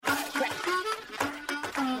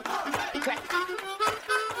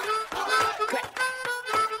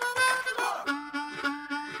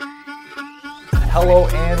Hello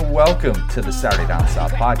and welcome to the Saturday Down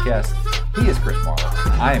South podcast. He is Chris Marlowe.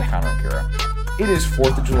 I am Connor O'Kara. It is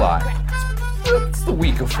 4th of July. It's the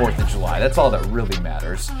week of 4th of July. That's all that really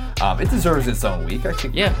matters. It deserves its own week. I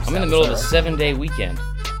think. Yeah, I'm in the middle of a 7-day weekend.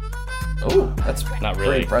 Oh, that's not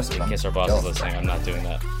really impressive. In case our boss is listening, I'm not doing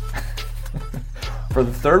that. For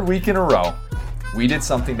the third week in a row, we did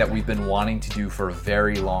something that we've been wanting to do for a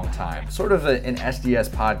very long time. Sort of an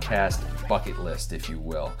SDS podcast bucket list, if you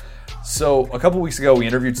will. So a couple weeks ago, we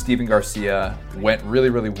interviewed Steven Garcia. Went really,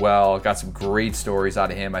 really well. Got some great stories out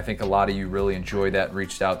of him. I think a lot of you really enjoyed that and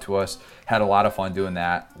reached out to us. Had a lot of fun doing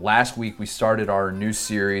that. Last week, we started our new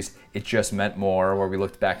series, It Just Meant More, where we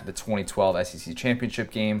looked back at the 2012 SEC Championship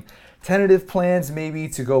game. Tentative plans maybe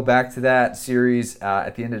to go back to that series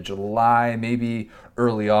at the end of July, maybe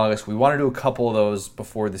early August. We want to do a couple of those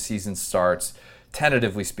before the season starts.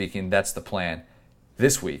 Tentatively speaking, that's the plan.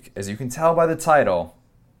 This week, as you can tell by the title,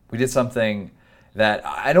 we did something that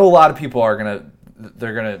I know a lot of people are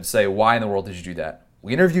they're gonna say, why in the world did you do that?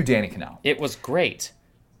 We interviewed Danny Kanell. It was great.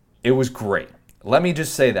 It was great. Let me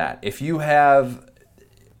just say that. If you have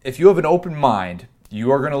an open mind,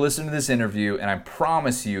 you are going to listen to this interview, and I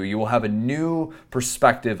promise you will have a new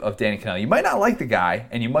perspective of Danny Kanell. You might not like the guy,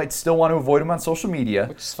 and you might still want to avoid him on social media,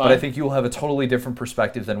 which is fine. But I think you will have a totally different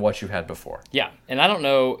perspective than what you had before. Yeah, and I don't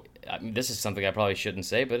know, this is something I probably shouldn't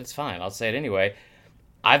say, but it's fine. I'll say it anyway.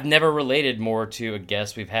 I've never related more to a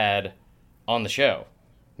guest we've had on the show,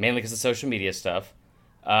 mainly because of social media stuff.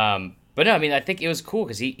 But no, I mean, I think it was cool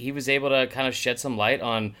because he was able to kind of shed some light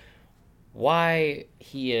on why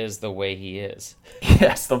he is the way he is.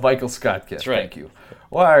 Yes, the Michael Scott gift. Right. Thank you.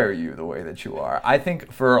 Why are you the way that you are? I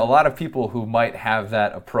think for a lot of people who might have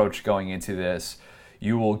that approach going into this,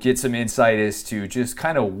 you will get some insight as to just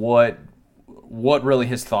kind of what really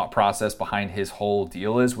his thought process behind his whole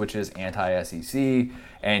deal is, which is anti-SEC,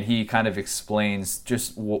 and he kind of explains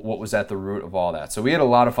just what was at the root of all that. So we had a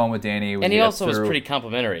lot of fun with Danny. And he also was pretty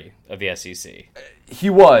complimentary of the SEC. He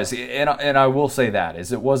was, and I will say that,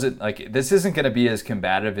 is it wasn't like, this isn't going to be as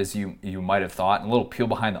combative as you might have thought. And a little peel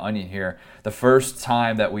behind the onion here. The first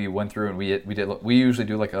time that we went through and we usually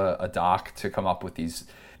do like a doc to come up with these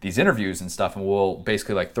interviews and stuff, and we'll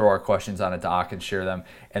basically like throw our questions on a doc and share them.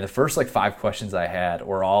 And the first like 5 questions I had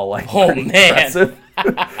were all like pretty impressive.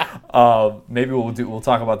 Maybe we'll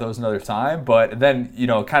talk about those another time. But then,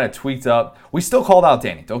 kind of tweaked up. We still called out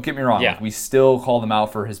Danny. Don't get me wrong. Yeah. Like, we still called him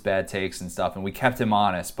out for his bad takes and stuff, and we kept him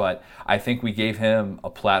honest. But I think we gave him a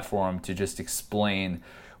platform to just explain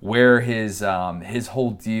where his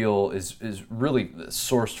whole deal is really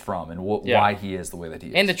sourced from and why he is the way that he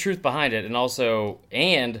is. And the truth behind it,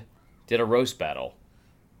 and did a roast battle.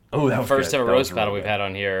 Oh, that was first good. ever roast battle we've had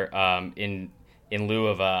on here in lieu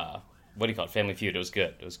of, what do you call it, Family Feud. It was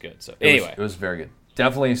good. So anyway. It was very good.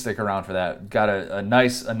 Definitely stick around for that. Got a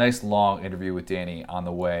nice long interview with Danny on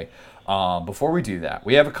the way. Before we do that,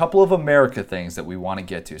 we have a couple of America things that we want to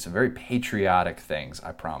get to. Some very patriotic things,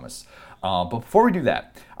 I promise. But before we do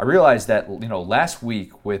that, I realized that last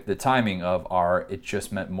week with the timing of our It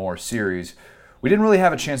Just Meant More series, we didn't really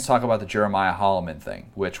have a chance to talk about the Jeremiah Holloman thing,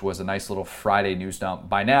 which was a nice little Friday news dump.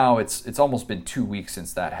 By now, it's almost been 2 weeks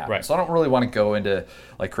since that happened. Right. So I don't really want to go into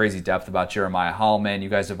like crazy depth about Jeremiah Holloman. You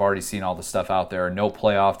guys have already seen all the stuff out there. No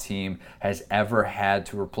playoff team has ever had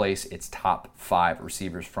to replace its top 5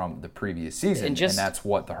 receivers from the previous season, and that's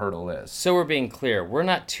what the hurdle is. So we're being clear. We're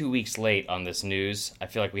not 2 weeks late on this news. I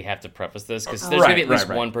feel like we have to preface this because there's going to be at least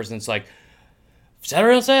one person that's like,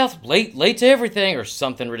 Saturday on South, late to everything, or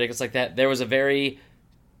something ridiculous like that. There was a very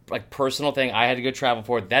personal thing I had to go travel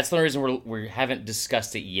for. That's the only reason we haven't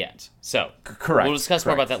discussed it yet. So correct. We'll discuss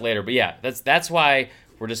more about that later. But yeah, that's why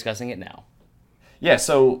we're discussing it now. Yeah,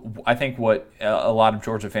 so I think what a lot of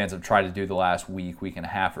Georgia fans have tried to do the last week and a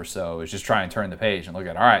half or so is just try and turn the page and look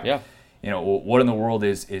at, all right, yeah, what in the world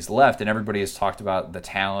is left? And everybody has talked about the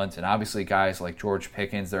talent, and obviously guys like George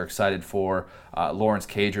Pickens, they're excited for. Lawrence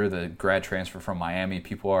Cager, the grad transfer from Miami,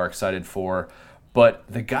 people are excited for. But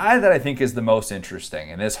the guy that I think is the most interesting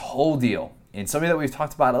in this whole deal, and somebody that we've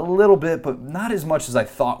talked about a little bit, but not as much as I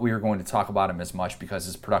thought we were going to talk about him as much because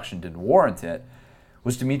his production didn't warrant it,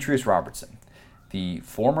 was Demetris Robertson. The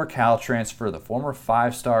former Cal transfer, the former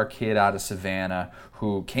 5-star kid out of Savannah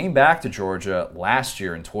who came back to Georgia last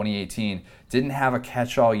year in 2018, didn't have a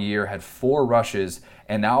catch-all year, had 4 rushes,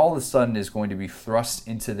 and now all of a sudden is going to be thrust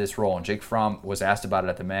into this role. And Jake Fromm was asked about it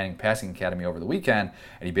at the Manning Passing Academy over the weekend,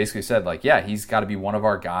 and he basically said, he's got to be one of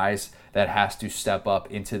our guys that has to step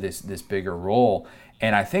up into this bigger role.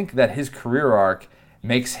 And I think that his career arc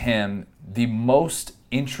makes him the most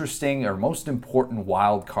interesting or most important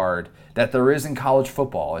wild card that there is in college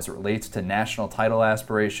football as it relates to national title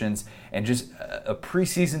aspirations and just a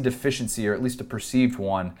preseason deficiency, or at least a perceived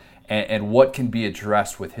one, and what can be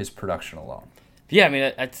addressed with his production alone. Yeah, I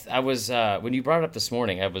mean, I was when you brought it up this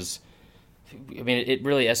morning, it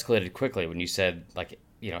really escalated quickly when you said, like,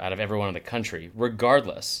 out of everyone in the country,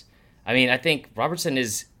 regardless. I mean, I think Robertson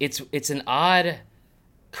it's an odd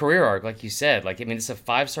career arc, like you said. Like, I mean, it's a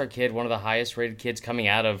 5-star kid, one of the highest rated kids coming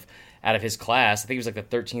out of his class. I think he was like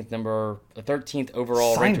the 13th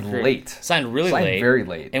overall. Signed late. Signed really late. Signed very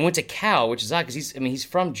late. And went to Cal, which is odd because he's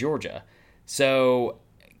from Georgia. So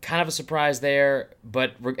kind of a surprise there,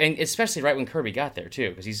 and especially right when Kirby got there too,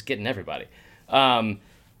 because he's getting everybody.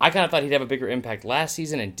 I kind of thought he'd have a bigger impact last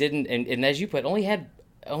season and didn't. And as you put, only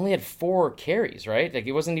had 4 carries, right? Like,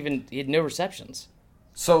 he had no receptions.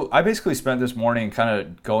 So I basically spent this morning kind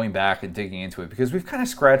of going back and digging into it because we've kind of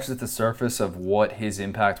scratched at the surface of what his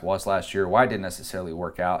impact was last year, why it didn't necessarily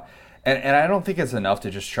work out. And I don't think it's enough to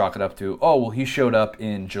just chalk it up to, he showed up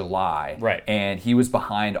in July, right, and he was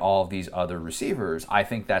behind all of these other receivers. I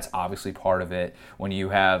think that's obviously part of it when you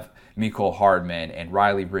have Mecole Hardman and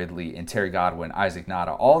Riley Ridley and Terry Godwin, Isaac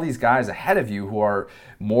Nada, all these guys ahead of you who are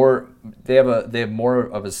they have more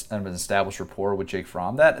of an established rapport with Jake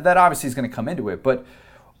Fromm. That obviously is going to come into it, but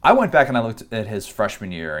I went back and I looked at his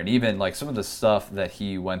freshman year and even like some of the stuff that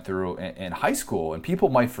he went through in high school, and people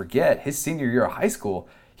might forget his senior year of high school,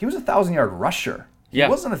 he was a 1,000-yard rusher. He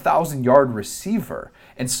wasn't a 1,000-yard receiver.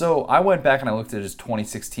 And so I went back and I looked at his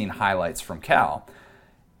 2016 highlights from Cal.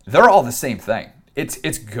 They're all the same thing.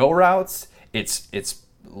 It's go routes, it's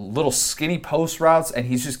little skinny post routes, and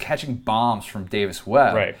he's just catching bombs from Davis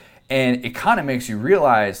Webb. Right. And it kind of makes you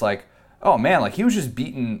realize, like, oh man, like he was just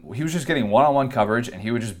getting one-on-one coverage and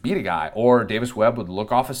he would just beat a guy, or Davis Webb would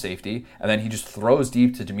look off a safety and then he just throws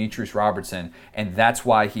deep to Demetris Robertson, and that's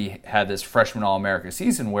why he had this freshman All-America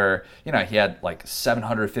season where, he had like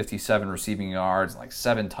 757 receiving yards, like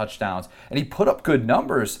 7 touchdowns, and he put up good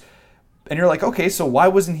numbers. And you're like, okay, so why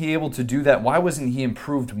wasn't he able to do that? Why wasn't he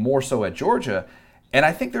improved more so at Georgia? And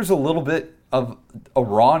I think there's a little bit of a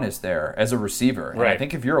rawness there as a receiver. And right. I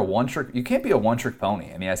think if you're you can't be a one-trick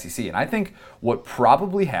pony in the SEC. And I think what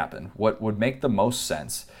probably happened, what would make the most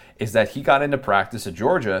sense, is that he got into practice at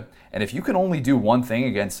Georgia, and if you can only do one thing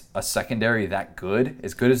against a secondary that good,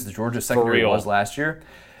 as good as the Georgia secondary was last year,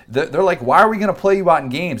 they're like, why are we going to play you out in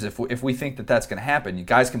games if we think that that's going to happen? You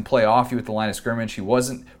guys can play off you at the line of scrimmage. He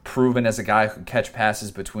wasn't proven as a guy who could catch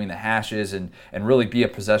passes between the hashes and really be a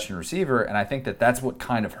possession receiver, and I think that that's what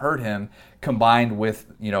kind of hurt him, combined with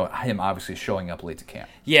him obviously showing up late to camp.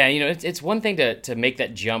 Yeah, it's one thing to make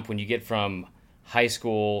that jump when you get from high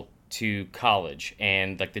school to college,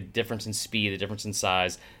 and like the difference in speed, the difference in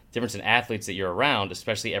size, difference in athletes that you're around,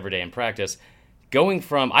 especially every day in practice. Going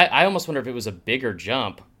from, I almost wonder if it was a bigger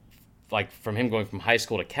jump, like from him going from high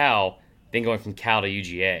school to Cal, than going from Cal to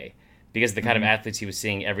UGA, because of the kind of athletes he was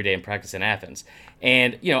seeing every day in practice in Athens.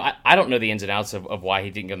 And, I don't know the ins and outs of why he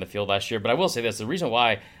didn't get on the field last year, but I will say this. The reason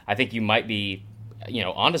why I think you might be,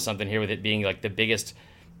 onto something here with it being like the biggest,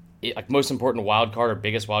 like most important wild card or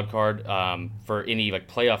biggest wild card for any like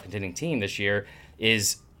playoff contending team this year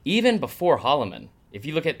is even before Holloman. If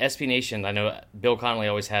you look at SB Nation, I know Bill Connolly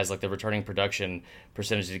always has like the returning production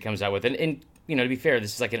percentage that he comes out with. And to be fair,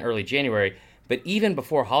 this is like in early January. But even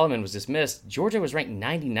before Holloman was dismissed, Georgia was ranked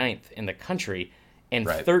 99th in the country and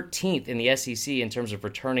 13th in the SEC in terms of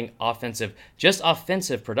returning offensive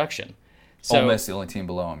production. So, Ole Miss, the only team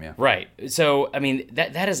below him, yeah. Right. So, I mean,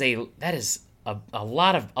 that is a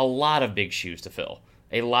lot of big shoes to fill.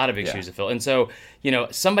 A lot of big shoes to fill. And so,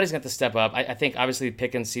 somebody's got to step up. I think, obviously,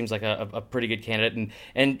 Pickens seems like a pretty good candidate.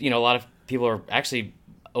 And a lot of people are actually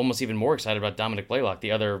almost even more excited about Dominic Blaylock,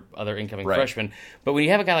 the other incoming freshman. But when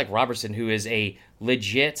you have a guy like Robertson, who is a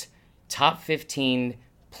legit top 15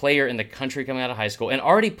 player in the country coming out of high school and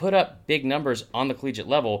already put up big numbers on the collegiate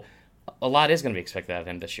level, a lot is going to be expected out of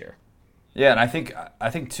him this year. Yeah, and I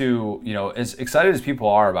think too, as excited as people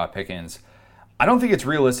are about Pickens, I don't think it's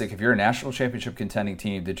realistic if you're a national championship contending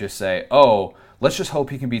team to just say, oh, let's just hope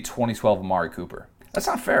he can be 2012 Amari Cooper. That's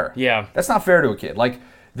not fair. Yeah. That's not fair to a kid. Like,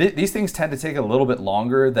 these things tend to take a little bit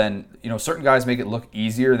longer than, certain guys make it look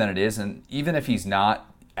easier than it is. And even if he's not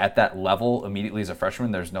at that level immediately as a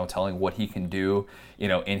freshman, there's no telling what he can do,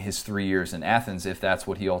 in his 3 years in Athens, if that's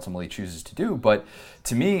what he ultimately chooses to do. But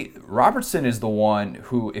to me, Robertson is the one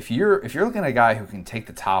who, if you're looking at a guy who can take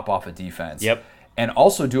the top off a defense, yep, and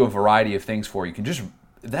also do a variety of things for you, can just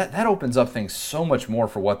that opens up things so much more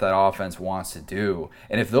for what that offense wants to do.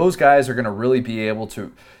 And if those guys are going to really be able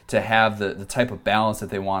to have the type of balance that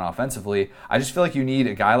they want offensively, I just feel like you need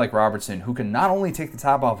a guy like Robertson who can not only take the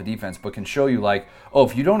top off of defense, but can show you like, oh,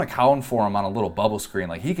 if you don't account for him on a little bubble screen,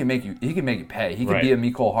 like he can make you pay. He can be a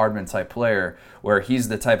Mecole Hardman type player where he's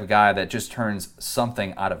the type of guy that just turns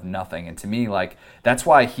something out of nothing. And to me, like that's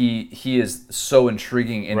why he is so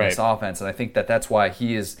intriguing in this offense. And I think that's why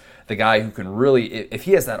he is the guy who can really, if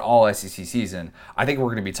he has that all SEC season, I think we're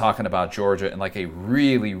going to be talking about Georgia in like a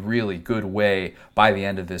really, really good way by the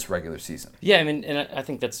end of this regular season. Yeah, I mean, and I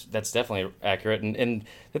think that's definitely accurate. And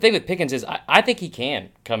the thing with Pickens is I think he can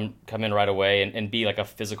come in right away and be like a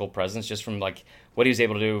physical presence just from like what he was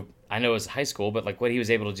able to do. I know it was high school, but like what he was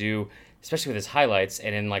able to do, especially with his highlights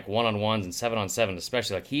and in like 1-on-1s and 7-on-7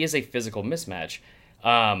 especially, like he is a physical mismatch.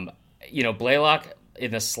 Blaylock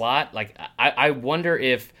in the slot, like I wonder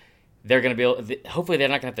if they're going to be able, hopefully they're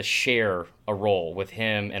not going to have to share a role with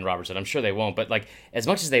him and Robertson. I'm sure they won't, but like as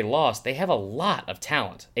much as they lost, they have a lot of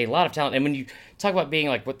talent. And when you talk about being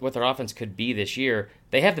like what their offense could be this year,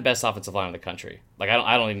 they have the best offensive line in the country. Like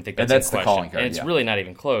I don't even think that's in question. The calling card, and it's really not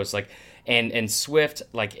even close. Like and Swift,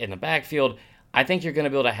 like in the backfield, I think you're going to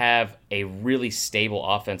be able to have a really stable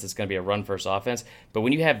offense. It's going to be a run-first offense. But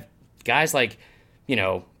when you have guys like,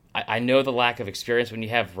 I know the lack of experience. When you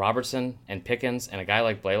have Robertson and Pickens and a guy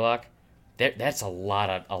like Blaylock, that's a lot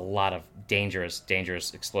of dangerous,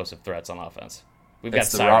 explosive threats on offense. We've got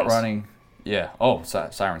the sirens. Route running. Yeah. Oh,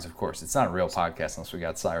 sirens, of course. It's not a real podcast unless we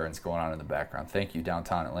got sirens going on in the background. Thank you,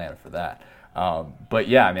 downtown Atlanta, for that. But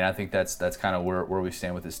yeah, I mean, I think that's kind of where we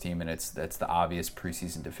stand with this team, and that's the obvious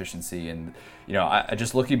preseason deficiency. And I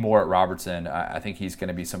just looking more at Robertson, I think he's going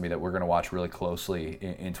to be somebody that we're going to watch really closely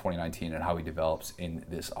in 2019 and how he develops in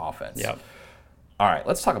this offense. Yep. All right,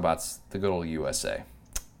 let's talk about the good old USA.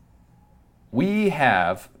 We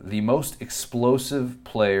have the most explosive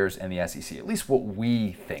players in the SEC, at least what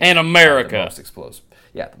we think. And America. The most explosive.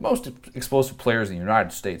 Yeah, the most explosive players in the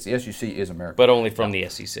United States. The SEC is America. But only from the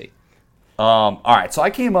SEC. All right, so I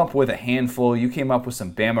came up with a handful. You came up with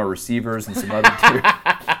some Bama receivers and some other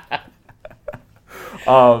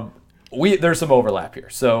there's some overlap here.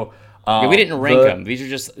 So we didn't rank them. These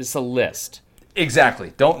are it's a list.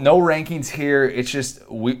 Exactly. No rankings here. It's just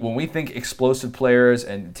when we think explosive players,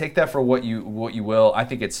 and take that for what you will. I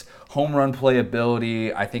think it's home run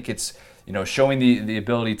playability. I think it's showing the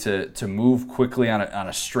ability to move quickly on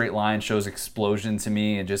a straight line shows explosion to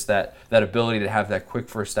me, and just that ability to have that quick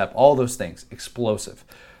first step. All those things, explosive.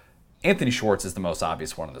 Anthony Schwartz is the most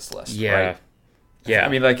obvious one on this list. Yeah. Right? Yeah. I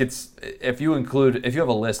mean, like if you have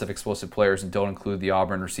a list of explosive players and don't include the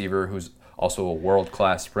Auburn receiver who's also a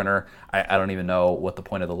world-class sprinter, I don't even know what the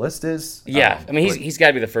point of the list is. Yeah, I mean, he's got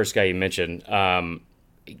to be the first guy you mentioned.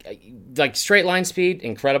 Like straight line speed,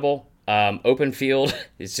 incredible. Open field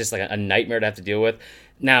is just like a nightmare to have to deal with.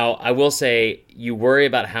 Now, I will say you worry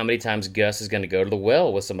about how many times Gus is going to go to the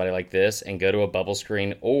well with somebody like this and go to a bubble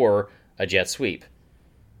screen or a jet sweep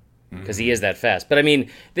because he is that fast. But I mean,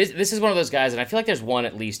 this is one of those guys, and I feel like there's one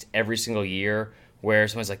at least every single year where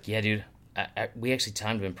someone's like, yeah, dude, we actually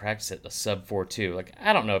timed him in practice at a sub 4.2. Like,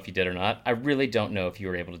 I don't know if you did or not. I really don't know if you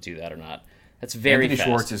were able to do that or not. That's very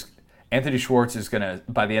fast. Anthony Schwartz is going to,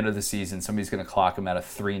 by the end of the season, somebody's going to clock him at a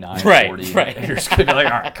 3.9 40. Right. And you're just going to be like,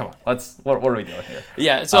 all right, come on. What are we doing here?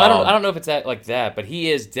 Yeah, so I don't know if it's that, but he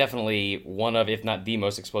is definitely one of, if not the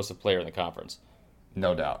most explosive player in the conference.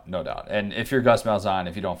 No doubt. And if you're Gus Malzahn,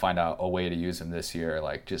 if you don't find out a way to use him this year,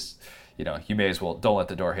 like just, you may as well don't let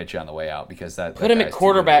the door hit you on the way out, because put him at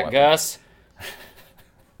quarterback, Gus.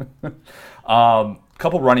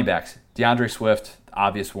 Couple running backs. DeAndre Swift,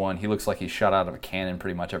 obvious one. He looks like he's shot out of a cannon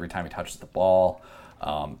pretty much every time he touches the ball.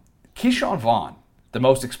 Keyshawn Vaughn, the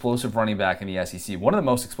most explosive running back in the SEC, one of the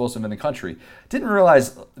most explosive in the country. Didn't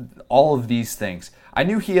realize all of these things. I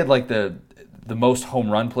knew he had like the most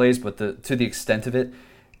home run plays, but to the extent of it,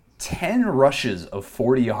 10 rushes of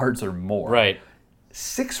 40 yards or more. Right.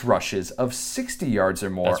 6 rushes of 60 yards or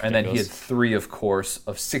more, and then he had 3, of course,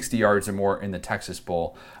 of 60 yards or more in the Texas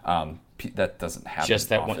Bowl. That doesn't happen just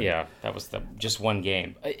that often. one. Yeah, that was just one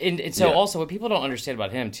game. And so also what people don't understand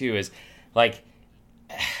about him too is like,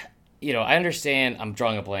 I understand. I'm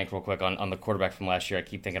drawing a blank real quick on the quarterback from last year. I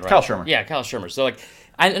keep thinking Kyle Shermer. Yeah, Kyle Shermer. So like,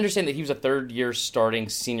 I understand that he was a third-year starting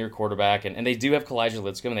senior quarterback, and they do have Kalijah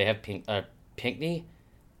Lipscomb, and they have Pinkney.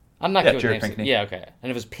 I'm not good with names. Pinkney. Yeah, okay.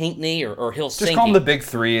 And if it was Pinkney or Hill Just call him the big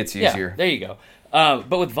 3. It's easier. Yeah, there you go.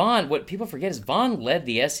 But with Vaughn, what people forget is Vaughn led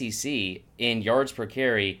the SEC in yards per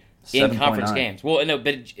carry in conference games. Well, no,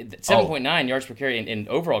 but 7.9 yards per carry in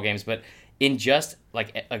overall games, but in just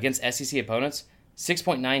like against SEC opponents,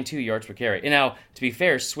 6.92 yards per carry. And now, to be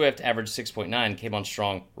fair, Swift averaged 6.9, came on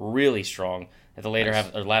strong, really strong at the latter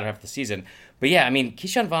half of the season. But yeah, I mean,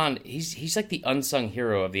 Keyshawn Vaughn, he's like the unsung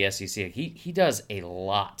hero of the SEC. He does a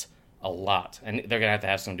lot, and they're gonna have to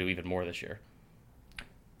have someone do even more this year.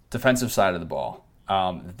 Defensive side of the ball.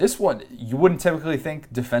 This one, you wouldn't typically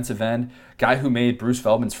think defensive end. Guy who made Bruce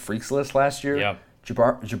Feldman's Freaks list last year. Yeah.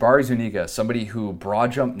 Jabari Zuniga, somebody who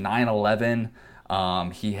broad jumped 9/11.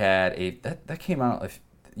 He had that came out a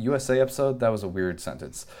USA episode. That was a weird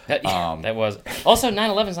sentence. That was also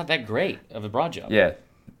 9/11's not that great of a broad jump. Yeah.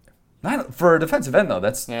 For a defensive end though,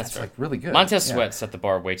 that's like really good. Montez Sweat set the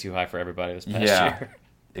bar way too high for everybody this past year.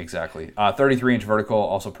 Exactly. 33-inch vertical,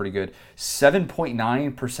 also pretty good.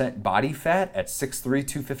 7.9% body fat at 6'3",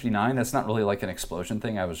 259. That's not really like an explosion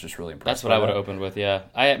thing. I was just really impressed. That's what I would have opened with, yeah.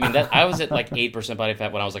 I mean, I was at like 8% body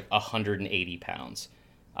fat when I was like 180 pounds.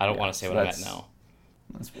 I don't want to say what I'm at now.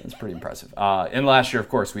 That's pretty impressive. And last year, of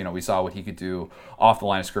course, we saw what he could do off the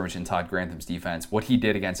line of scrimmage in Todd Grantham's defense. What he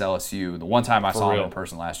did against LSU, the one time I saw him in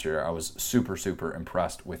person last year, I was super, super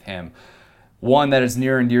impressed with him. One that is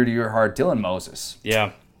near and dear to your heart, Dylan Moses.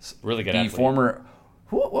 Yeah, really good athlete. Former,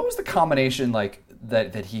 what was the combination like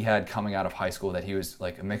that he had coming out of high school, that he was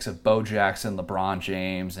like a mix of Bo Jackson, LeBron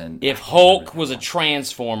James, and... If Hulk was a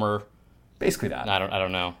transformer... Basically that. I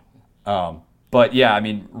don't know. But yeah, I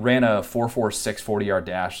mean, ran a 4.46 40-yard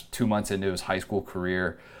dash 2 months into his high school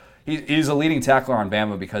career. He's a leading tackler on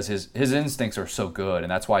Bama because his instincts are so good,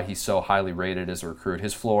 and that's why he's so highly rated as a recruit.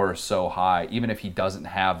 His floor is so high. Even if he doesn't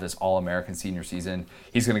have this All-American senior season,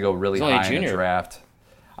 he's going to go really high in the draft.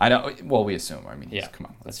 I know. Well, we assume. I mean, yeah, come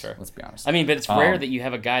on. That's fair. Let's be honest. I mean, but it's rare that you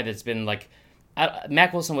have a guy that's been like...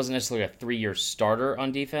 Mack Wilson wasn't necessarily a 3-year starter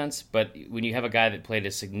on defense, but when you have a guy that played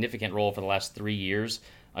a significant role for the last 3 years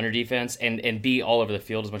under defense and be all over the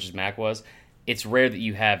field as much as Mack was, it's rare that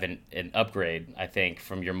you have an upgrade, I think,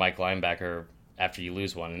 from your Mike linebacker after you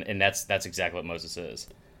lose one, and that's exactly what Moses is.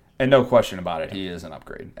 And no question about it, he is an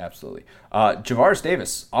upgrade, absolutely. Javaris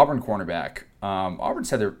Davis, Auburn cornerback.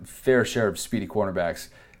 Auburn's had their fair share of speedy cornerbacks.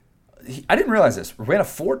 I didn't realize this. Ran a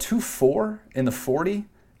 4.24 in the 40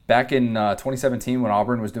 back in 2017 when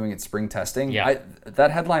Auburn was doing its spring testing. Yeah.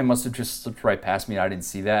 That headline must have just slipped right past me. I didn't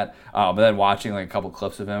see that. But then watching like a couple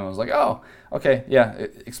clips of him, I was like, oh, okay, yeah,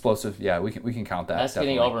 explosive. Yeah, we can count that. That's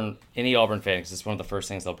any Auburn fan, because it's one of the first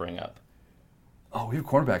things they'll bring up. Oh, we have a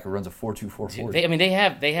cornerback who runs a 4.24 40.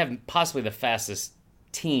 They have possibly the fastest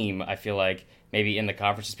team, I feel like, maybe in the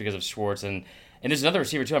conference just because of Schwartz. And there's another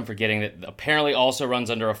receiver, too, I'm forgetting, that apparently also runs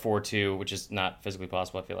under a 4.2, which is not physically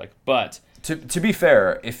possible, I feel like. But to be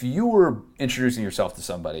fair, if you were introducing yourself to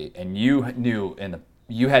somebody and you knew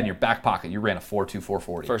you had in your back pocket you ran a 4.2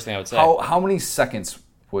 40, first thing I would say, how many seconds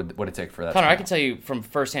would it take for that? Connor, I can tell you from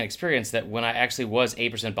firsthand experience that when I actually was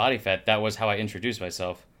 8% body fat, that was how I introduced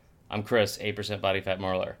myself. I'm Chris, 8% body fat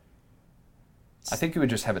marler. I think you would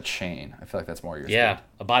just have a chain. I feel like that's more your speed.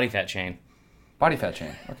 A body fat chain. Body fat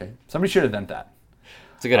chain. Okay. Somebody should invent that.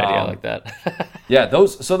 It's a good idea. I like that. Yeah,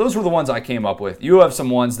 those were the ones I came up with. You have some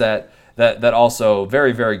ones that also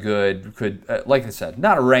very, very good. Could, like I said,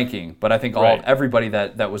 not a ranking, but I think everybody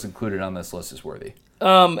that was included on this list is worthy.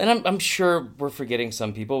 And I'm sure we're forgetting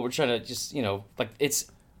some people. We're trying to just,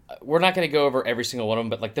 we're not going to go over every single one of them,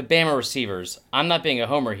 but like the Bama receivers, I'm not being a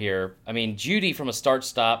homer here. I mean, Judy from a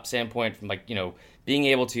start-stop standpoint, from being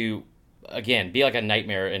able to, again, be like a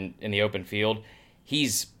nightmare in the open field,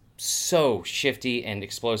 he's so shifty and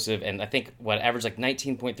explosive, and I think averaged like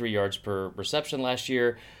 19.3 yards per reception last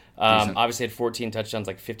year. Obviously had 14 touchdowns,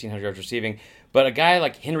 like 1,500 yards receiving. But a guy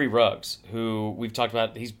like Henry Ruggs, who we've talked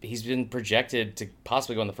about, he's been projected to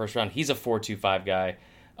possibly go in the first round. He's a 4.25 guy.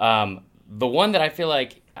 The one that I feel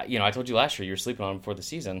like, I told you last year you were sleeping on before the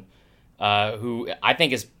season, who I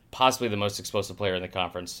think is possibly the most explosive player in the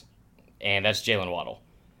conference, and that's Jalen Waddle.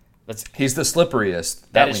 He's the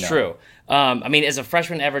slipperiest. That is true. I mean, as a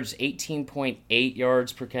freshman, averaged 18.8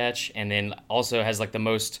 yards per catch, and then also has like the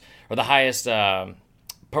most or the highest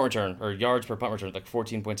punt return or yards per punt return, like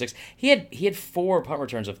 14.6. He had 4 punt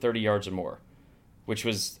returns of 30 yards or more, which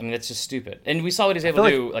was, that's just stupid. And we saw what he was able to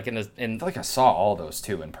do. I feel like I saw all those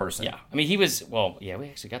too in person. Yeah, I mean, he was we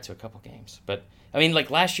actually got to a couple games, but I mean, like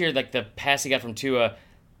last year, like the pass he got from Tua,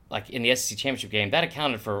 like in the SEC championship game, that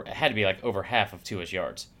had to be like over half of Tua's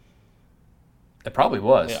yards. It probably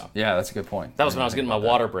was. Yeah, that's a good point. That was when I was getting my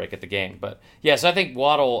water break at the game. But yeah, so I think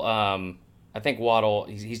Waddle.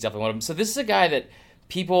 He's definitely one of them. So this is a guy that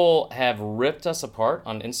people have ripped us apart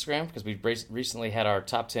on Instagram because we've recently had our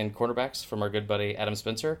top 10 cornerbacks from our good buddy Adam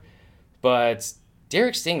Spencer. But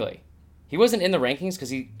Derek Stingley, he wasn't in the rankings because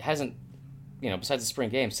he hasn't, besides the spring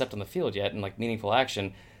game, stepped on the field yet in like meaningful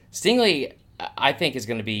action. Stingley, I think is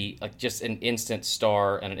going to be like just an instant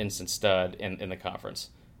star and an instant stud in the conference.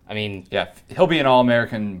 I mean, yeah, he'll be an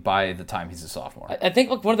All-American by the time he's a sophomore. I think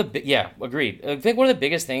like one of the agreed. I think one of the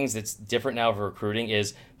biggest things that's different now for recruiting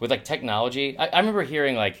is with like technology. I remember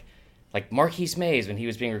hearing like Marquise Mays when he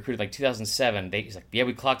was being recruited like 2007. He's like, yeah,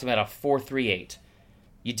 we clocked him at a 4.38.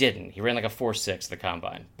 You didn't. He ran like a 4.6 at the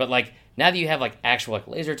combine. But like now that you have like actual like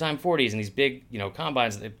laser time 40s and these big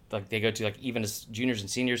combines that they go to like even as juniors and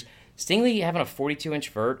seniors, Stingley having a 42-inch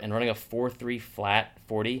vert and running a 4.3 flat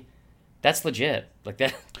 40. That's legit. Like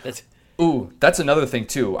that's. Ooh, that's another thing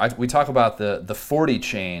too. We talk about the 40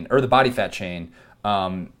 chain or the body fat chain.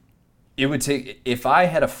 It would take, if I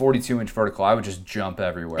had a 42-inch vertical, I would just jump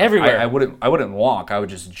everywhere. I wouldn't walk. I would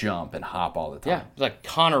just jump and hop all the time. Yeah, like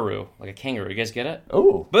Conaroo, like a kangaroo. You guys get it?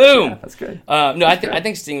 Oh, boom! Yeah, that's good. I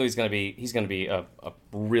think Stingley's going to be a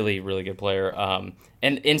really really good player,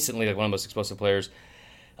 and instantly like one of the most explosive players.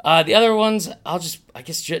 The other ones, I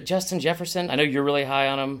guess Justin Jefferson. I know you're really high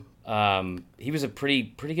on him. He was a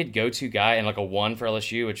pretty good go-to guy and like a 1 for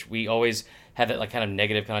LSU, which we always had that like kind of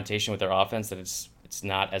negative connotation with their offense that it's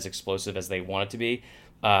not as explosive as they want it to be.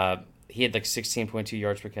 He had like 16.2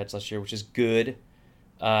 yards per catch last year, which is good.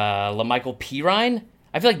 LaMichael Pirine,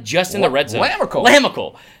 I feel like just in the red zone.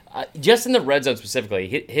 Lamical. Just in the red zone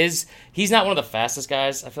specifically. He's not one of the fastest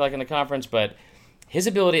guys, I feel like, in the conference, but his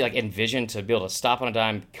ability like and vision to be able to stop on a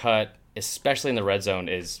dime, cut, especially in the red zone,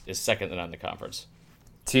 is second to none in the conference.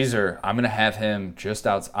 Teaser, I'm going to have him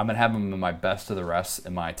I'm going to have him in my best of the rest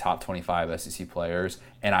in my top 25 SEC players,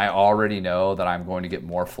 and I already know that I'm going to get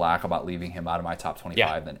more flack about leaving him out of my top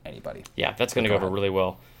 25 than anybody. Yeah, that's going to go over really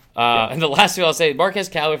well. And the last two I'll say, Marquez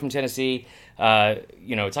Callaway from Tennessee, talking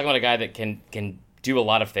about a guy that can do a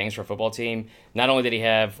lot of things for a football team. Not only did he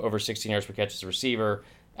have over 16 yards per catch as a receiver,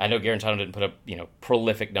 I know Garantano didn't put up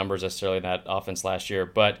prolific numbers necessarily in that offense last year,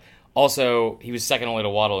 but also he was second only to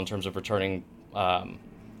Waddle in terms of returning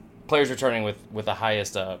players returning with the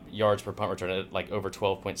highest yards per punt return at like over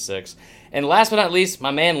 12.6. And last but not least,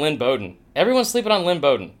 my man Lynn Bowden. Everyone's sleeping on Lynn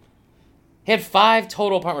Bowden. He had 5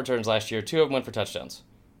 total punt returns last year. 2 of them went for touchdowns.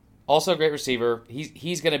 Also a great receiver.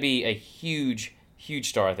 He's going to be a huge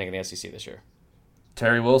star, I think, in the SEC this year.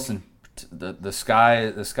 Terry Wilson. The sky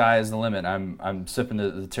is the limit. I'm sipping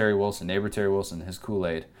the Terry Wilson, neighbor Terry Wilson, his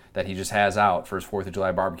Kool-Aid that he just has out for his 4th of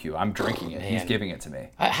July barbecue. I'm drinking it. Man. He's giving it to me.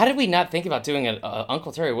 How did we not think about doing an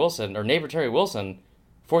Uncle Terry Wilson or neighbor Terry Wilson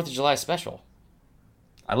 4th of July special?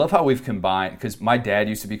 I love how we've combined, because my dad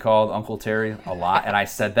used to be called Uncle Terry a lot, and I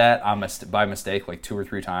said that by mistake like 2 or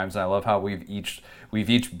 3 times. And I love how we've each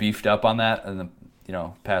beefed up on that in the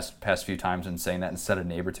past few times and saying that instead of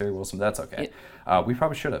neighbor Terry Wilson. But that's okay. We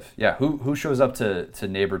probably should have. Yeah. Who shows up to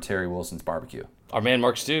neighbor Terry Wilson's barbecue? Our man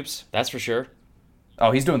Mark Stoops. That's for sure. Oh,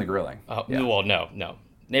 he's doing the grilling. Yeah. Well, no.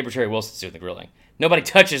 Neighbor Terry Wilson's doing the grilling. Nobody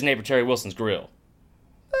touches neighbor Terry Wilson's grill.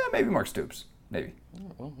 Maybe Mark Stoops. Maybe.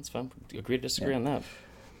 Well, that's fine. Agree to disagree on that.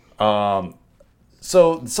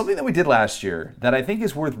 So something that we did last year that I think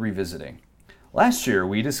is worth revisiting. Last year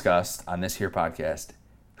we discussed on this here podcast,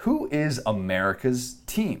 who is America's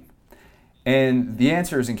team? And the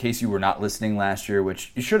answer is, in case you were not listening last year,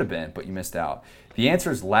 which you should have been, but you missed out. The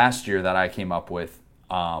answers last year that I came up with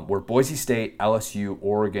were Boise State, LSU,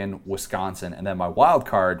 Oregon, Wisconsin, and then my wild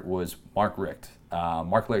card was Mark Richt.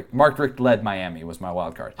 Mark Richt led Miami was my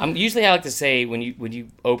wild card. Usually I like to say when you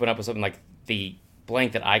open up with something like the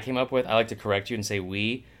blank that I came up with, I like to correct you and say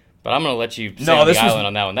we, but I'm going to let you stay on the island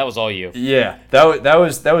on that one. That was all you. Yeah, that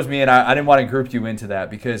was me, and I didn't want to group you into that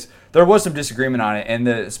because there was some disagreement on it, and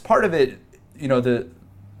as part of it,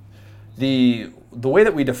 the way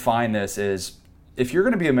that we define this is, if you're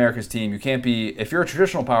going to be America's team, you can't be, if you're a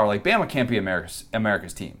traditional power like Bama can't be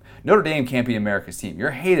America's team. Notre Dame can't be America's team.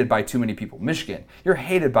 You're hated by too many people. Michigan, you're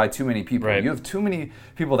hated by too many people. Right. You have too many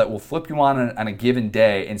people that will flip you on a given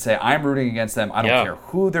day and say, I'm rooting against them. I don't care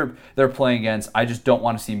who they're playing against. I just don't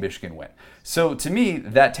want to see Michigan win. So to me,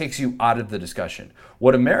 that takes you out of the discussion.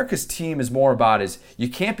 What America's team is more about is you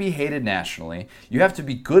can't be hated nationally. You have to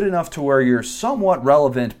be good enough to where you're somewhat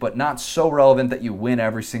relevant, but not so relevant that you win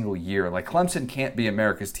every single year. Like Clemson can't be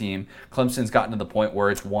America's team. Clemson's gotten to the point where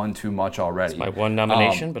it's won too much already. It's my one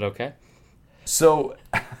nomination, but okay. So,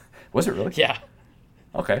 was it really? Yeah.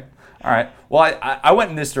 Okay. All right. Well, I went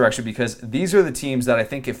in this direction because these are the teams that I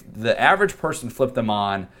think if the average person flipped them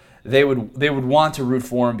on, they would want to root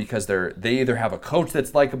for them because they either have a coach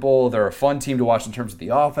that's likable, they're a fun team to watch in terms of the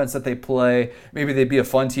offense that they play. Maybe they'd be a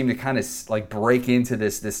fun team to kind of like break into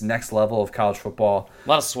this next level of college football. A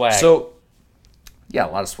lot of swag. So, yeah,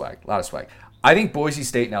 a lot of swag. I think Boise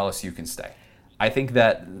State and LSU can stay. I think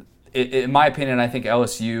that in my opinion, I think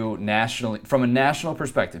LSU nationally, from a national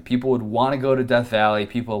perspective, people would want to go to Death Valley.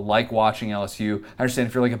 People like watching LSU. I understand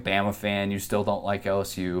if you're like a Bama fan, you still don't like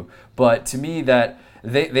LSU. But to me, that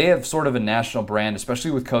they have sort of a national brand, especially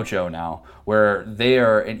with Coach O now, where they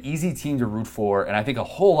are an easy team to root for, and I think a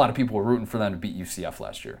whole lot of people were rooting for them to beat UCF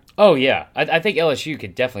last year. Oh, yeah. I think LSU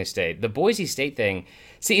could definitely stay. The Boise State thing,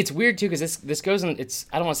 see, it's weird, too, because this goes in,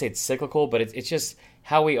 I don't want to say it's cyclical, but it's just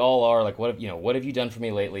how we all are, like, what have you done for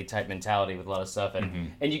me lately type mentality with a lot of stuff.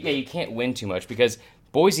 And you can't win too much, because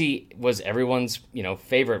Boise was everyone's,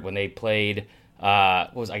 favorite when they played,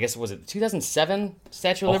 was it 2007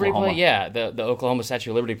 Statue of Liberty play? Yeah, the Oklahoma Statue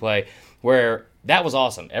of Liberty play, where that was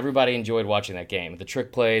awesome. Everybody enjoyed watching that game. The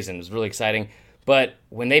trick plays, and it was really exciting. But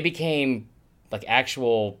when they became like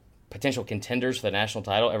actual potential contenders for the national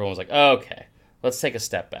title, everyone was like, oh, okay, let's take a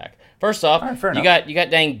step back. First off, right, you got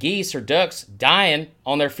dang geese or ducks dying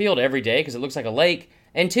on their field every day because it looks like a lake.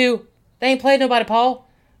 And two, they ain't played nobody, Paul.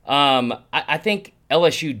 I think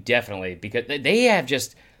LSU definitely, because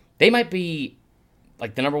they might be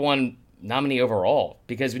like the number one nominee overall,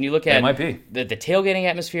 because when you look at the tailgating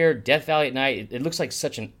atmosphere, Death Valley at night, it looks like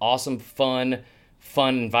such an awesome, fun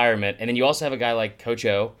environment. And then you also have a guy like Coach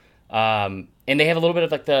O, and they have a little bit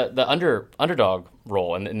of like the underdog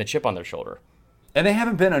role and the chip on their shoulder. And they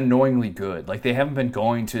haven't been annoyingly good. Like, they haven't been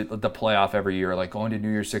going to the playoff every year, like going to New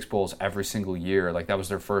Year's Six Bowls every single year. Like, that was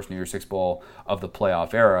their first New Year's Six Bowl of the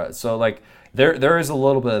playoff era. So, like, there is a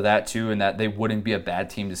little bit of that, too, in that they wouldn't be a bad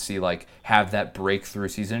team to see, like, have that breakthrough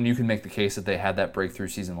season. And you can make the case that they had that breakthrough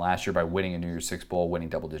season last year by winning a New Year's Six Bowl, winning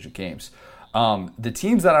double-digit games. The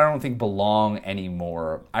teams that I don't think belong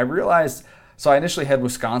anymore, I realized, so I initially had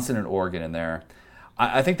Wisconsin and Oregon in there.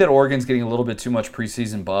 I think that Oregon's getting a little bit too much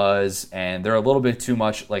preseason buzz, and they're a little bit too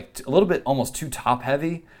much, like a little bit almost too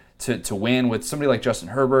top-heavy to win with somebody like Justin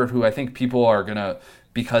Herbert, who I think people are going to,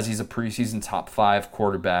 because he's a preseason top 5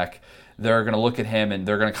 quarterback, they're going to look at him and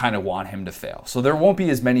they're going to kind of want him to fail. So there won't be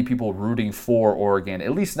as many people rooting for Oregon,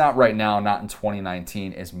 at least not right now, not in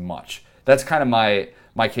 2019 as much. That's kind of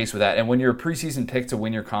my case with that. And when you're a preseason pick to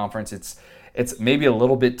win your conference, it's maybe a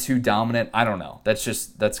little bit too dominant. I don't know.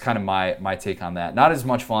 That's kind of my take on that. Not as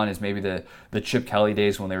much fun as maybe the Chip Kelly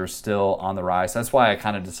days when they were still on the rise. That's why I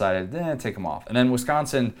kind of decided, take them off. And then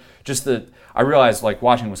Wisconsin, I realized, like,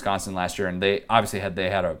 watching Wisconsin last year, and they obviously had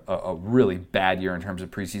a really bad year in terms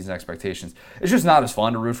of preseason expectations. It's just not as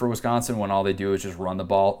fun to root for Wisconsin when all they do is just run the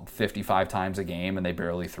ball 55 times a game and they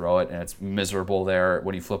barely throw it, and it's miserable there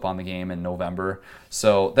when you flip on the game in November.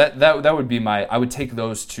 So that would be I would take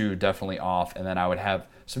those two definitely off, and then I would have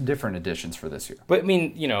some different additions for this year. But I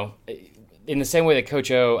mean, in the same way that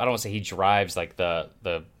Coach O, I don't want to say he drives like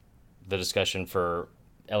the discussion for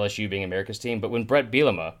LSU being America's team, but when Brett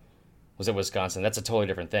Bielema was at Wisconsin, that's a totally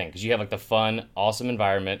different thing, because you have like the fun, awesome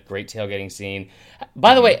environment, great tailgating scene.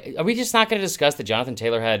 By the way, are we just not going to discuss that Jonathan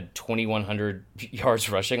Taylor had 2,100 yards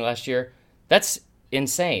rushing last year? That's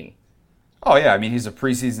insane. Oh, yeah. I mean, he's a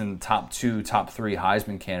preseason top 2, top 3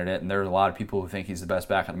 Heisman candidate, and there's a lot of people who think he's the best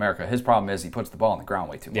back in America. His problem is he puts the ball on the ground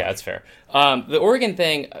way too much. Yeah, that's fair. The Oregon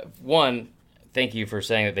thing, one, thank you for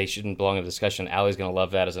saying that they shouldn't belong in the discussion. Allie's going to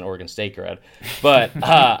love that as an Oregon State grad. But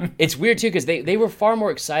it's weird, too, because they were far more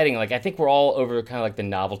exciting. Like, I think we're all over kind of like the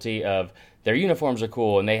novelty of their uniforms are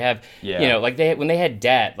cool, and they have, when they had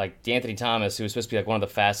Dat, like D'Anthony Thomas, who was supposed to be like one of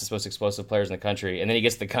the fastest, most explosive players in the country, and then he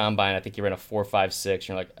gets to the combine, I think he ran a 4.56, and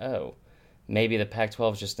you're like, oh, maybe the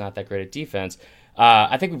Pac-12 is just not that great at defense.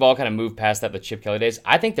 I think we've all kind of moved past that, the Chip Kelly days.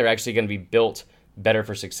 I think they're actually going to be built better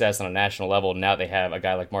for success on a national level now they have a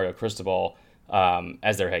guy like Mario Cristobal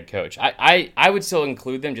as their head coach. I would still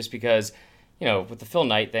include them just because, with the Phil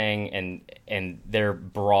Knight thing and their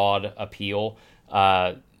broad appeal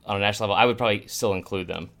on a national level, I would probably still include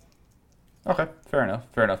them. Okay, fair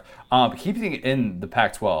enough. Keeping it in the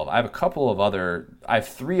Pac-12, I have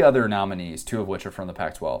 3 other nominees, 2 of which are from the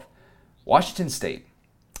Pac-12. Washington State.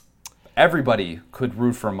 Everybody could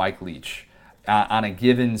root for Mike Leach on a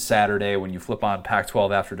given Saturday when you flip on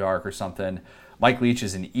Pac-12 After Dark or something. Mike Leach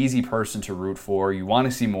is an easy person to root for. You want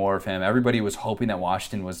to see more of him. Everybody was hoping that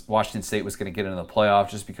Washington State was going to get into the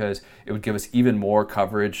playoffs just because it would give us even more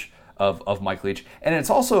coverage of Mike Leach. And it's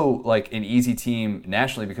also like an easy team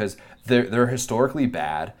nationally because they're historically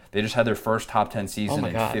bad. They just had their first top 10 season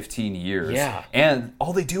in 15 years. Yeah. And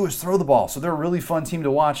all they do is throw the ball. So they're a really fun team to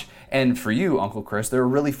watch. And for you, Uncle Chris, they're a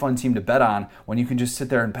really fun team to bet on when you can just sit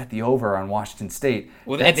there and bet the over on Washington State.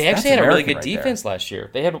 Well, they actually had a really good defense last year.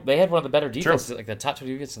 They had one of the better defenses, like the top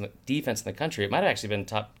 2 defense in the country. It might have actually been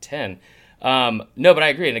top 10. No, but I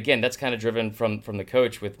agree. And again, that's kind of driven from the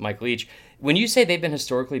coach with Mike Leach. When you say they've been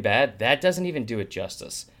historically bad, that doesn't even do it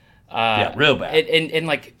justice. Yeah, real bad. And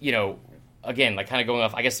like, again, like kind of going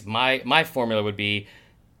off, I guess my formula would be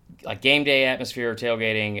like game day atmosphere,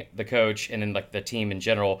 tailgating, the coach, and then like the team in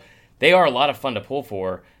general. They are a lot of fun to pull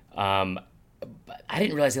for. But I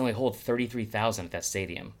didn't realize they only hold 33,000 at that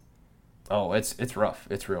stadium. Oh, it's rough.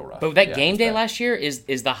 It's real rough. But that game day last year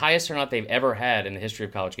is the highest turnout they've ever had in the history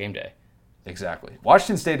of college game day. Exactly.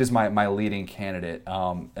 Washington State is my leading candidate.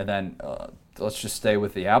 And then let's just stay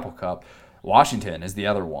with the Apple Cup. Washington is the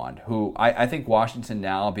other one, who I think Washington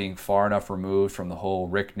now being far enough removed from the whole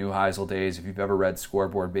Rick Neuheisel days. If you've ever read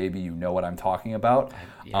Scoreboard Baby, you know what I'm talking about.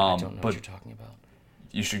 I don't know what you're talking about.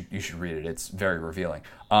 You should read it. It's very revealing.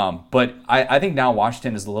 But I think now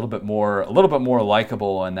Washington is a little bit more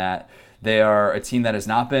likable in that they are a team that has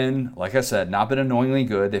not been, like I said, not been annoyingly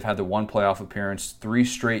good. They've had the one playoff appearance 3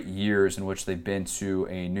 straight years in which they've been to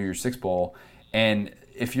a New Year's Six Bowl. And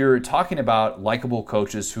if you're talking about likable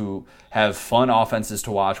coaches who have fun offenses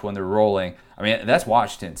to watch when they're rolling, I mean, that's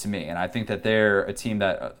Washington to me. And I think that they're a team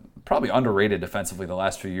that probably underrated defensively the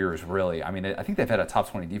last few years, really. I mean, I think they've had a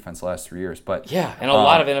top 20 defense the last 3 years. But yeah, and a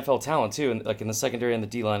lot of NFL talent, too, like in the secondary and the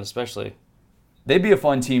D-line especially. They'd be a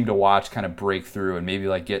fun team to watch kind of break through and maybe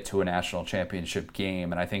like get to a national championship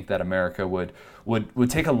game. And I think that America would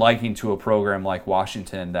take a liking to a program like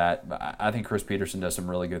Washington that I think Chris Peterson does some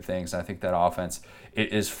really good things. And I think that offense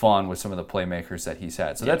is fun with some of the playmakers that he's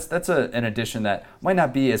had. So that's an addition that might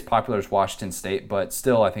not be as popular as Washington State, but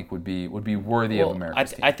still I think would be worthy of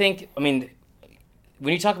America's team. I think, I mean,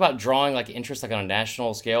 when you talk about drawing like interest like on a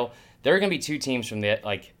national scale, there are going to be 2 teams from that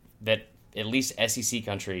at least SEC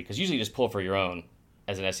country, because usually you just pull for your own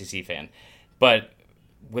as an SEC fan. But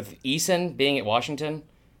with Eason being at Washington,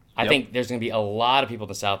 I think there's going to be a lot of people in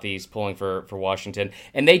the Southeast pulling for Washington.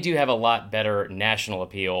 And they do have a lot better national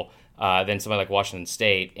appeal than somebody like Washington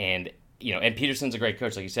State. And and Peterson's a great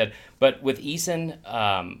coach, like you said. But with Eason,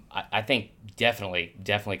 I think definitely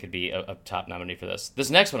could be a top nominee for this. This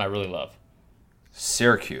next one I really love.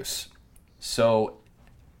 Syracuse. So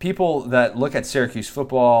people that look at Syracuse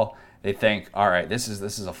football, they think, all right, this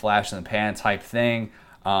is a flash in the pan type thing.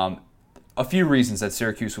 A few reasons that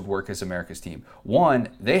Syracuse would work as America's team. One,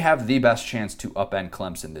 they have the best chance to upend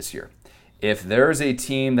Clemson this year. If there is a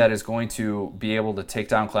team that is going to be able to take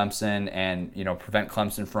down Clemson and prevent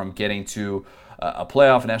Clemson from getting to a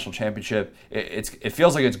playoff, a national championship, it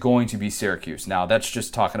feels like it's going to be Syracuse. Now, that's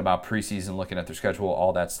just talking about preseason, looking at their schedule,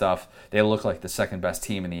 all that stuff. They look like the second best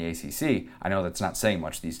team in the ACC. I know that's not saying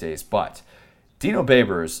much these days, but Dino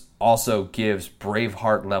Babers also gives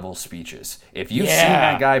Braveheart-level speeches. If you've seen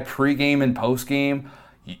that guy pregame and postgame,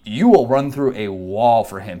 you will run through a wall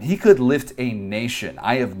for him. He could lift a nation.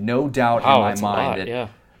 I have no doubt in my mind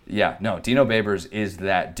that Dino Babers is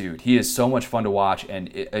that dude. He is so much fun to watch, and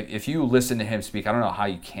if you listen to him speak, I don't know how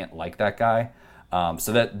you can't like that guy.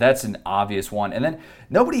 So that's an obvious one. And then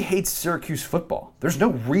nobody hates Syracuse football. There's no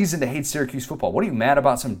reason to hate Syracuse football. What are you mad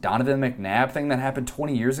about, some Donovan McNabb thing that happened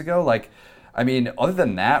 20 years ago? I mean, other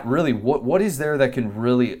than that, really, what is there that can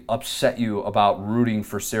really upset you about rooting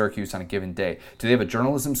for Syracuse on a given day? Do they have a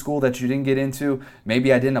journalism school that you didn't get into?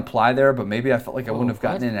 Maybe I didn't apply there, but maybe I felt like I wouldn't have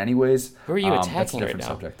gotten in anyways. Who are you attacking That's a different right now?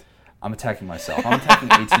 subject. I'm attacking myself. I'm attacking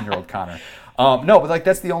 18-year-old Connor. No, but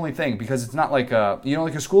that's the only thing, because it's not like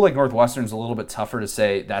a school like Northwestern is a little bit tougher to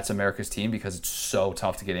say that's America's team because it's so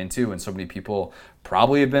tough to get into, and so many people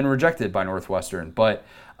probably have been rejected by Northwestern. But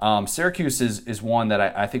Syracuse is one that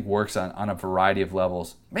I think works on a variety of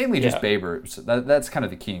levels, mainly just Babers. That's kind of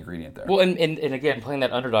the key ingredient there. Well, and again, playing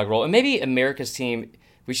that underdog role, and maybe America's team,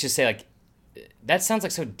 we should say, like, that sounds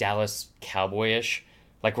like so Dallas Cowboy-ish,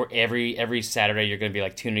 like where every Saturday you're going to be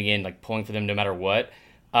like tuning in, like pulling for them no matter what.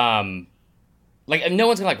 Like no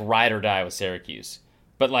one's going to like ride or die with Syracuse.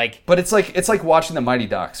 But it's like watching the Mighty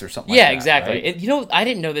Ducks or something like that. Yeah, exactly. Right? I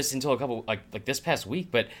didn't know this until a couple like this past week,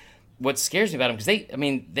 but what scares me about them,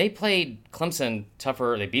 because they played Clemson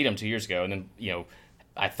tougher. They beat them 2 years ago, and then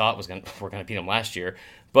I thought we're gonna beat them last year,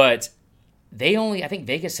 but I think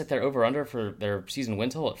Vegas set their over under for their season win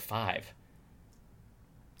total at 5.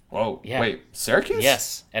 Whoa! Yeah. Wait, Syracuse?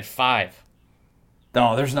 Yes, at 5.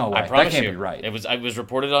 No, there's no way. I promise that can't you, be right. I was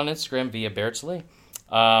reported on Instagram via Barrett's Lee.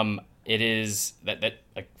 It is that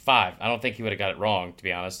like 5. I don't think he would have got it wrong, to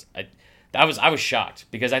be honest. I was shocked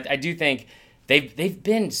because I do think they've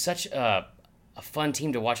been such a fun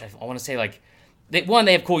team to watch. I want to say like they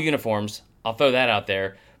have cool uniforms. I'll throw that out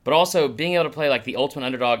there. But also being able to play like the ultimate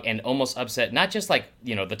underdog and almost upset not just like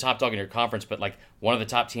the top dog in your conference, but like one of the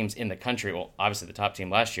top teams in the country. Well, obviously the top team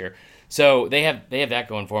last year. So they have that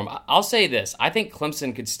going for them. I'll say this: I think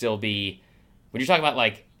Clemson could still be, when you're talking about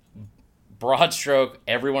like broad stroke,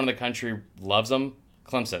 everyone in the country loves them.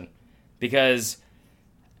 Clemson, because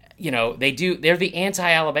they're the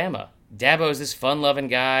anti-Alabama. Dabo's this fun-loving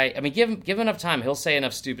guy. I mean, give him enough time, he'll say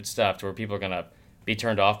enough stupid stuff to where people are going to be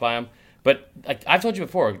turned off by him. But like I've told you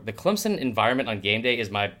before, the Clemson environment on game day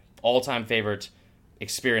is my all-time favorite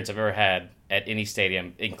experience I've ever had at any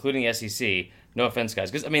stadium, including the SEC. No offense,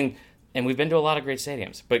 guys. Because, I mean, and we've been to a lot of great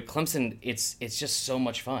stadiums. But Clemson, it's just so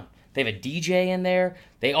much fun. They have a DJ in there.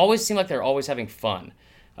 They always seem like they're always having fun.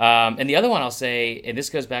 And the other one I'll say, and this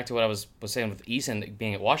goes back to what I was saying with Eason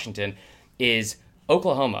being at Washington, is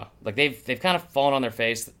Oklahoma. Like they've kind of fallen on their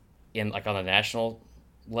face on the national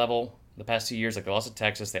level the past 2 years. Like they lost to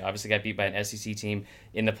Texas. They obviously got beat by an SEC team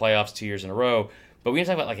in the playoffs 2 years in a row. But we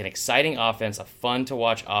talk about like an exciting offense, a fun to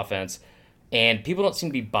watch offense, and people don't seem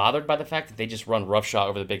to be bothered by the fact that they just run roughshod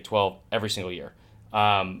over the Big 12 every single year.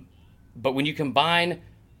 But when you combine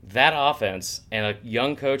that offense and a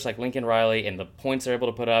young coach like Lincoln Riley and the points they're able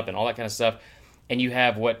to put up and all that kind of stuff, and you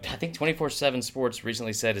have what I think 24/7 Sports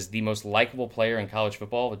recently said is the most likable player in college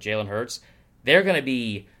football with Jalen Hurts, they're going to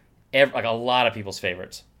be like a lot of people's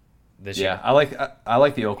favorites this year. Yeah, I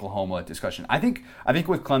like the Oklahoma discussion. I think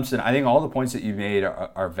with Clemson, I think all the points that you made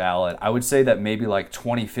are valid. I would say that maybe like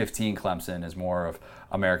 2015 Clemson is more of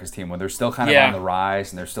America's team when they're still kind of on the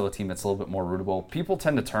rise and they're still a team that's a little bit more rootable. People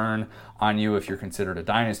tend to turn on you if you're considered a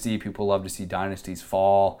dynasty. People love to see dynasties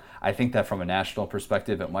fall. I think that from a national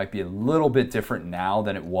perspective, it might be a little bit different now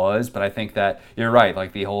than it was, but I think that you're right.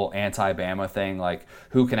 Like the whole anti-Bama thing, like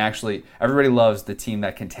who can actually, everybody loves the team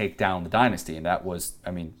that can take down the dynasty. And that was,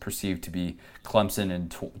 perceived to be Clemson in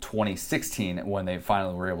 2016 when they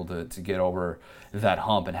finally were able to get over that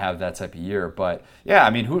hump and have that type of year. But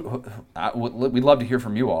yeah, we'd love to hear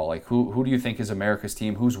from you all. Like who do you think is America's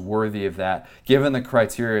team? Who's worthy of that, given the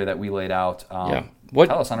criteria that we laid out?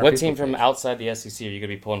 What team from outside the SEC are you going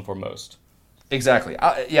to be pulling for most? Exactly.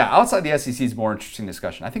 Outside the SEC is more interesting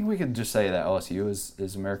discussion. I think we could just say that LSU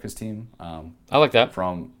is America's team. I like that.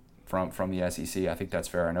 From the SEC. I think that's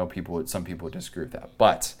fair. I know some people would disagree with that,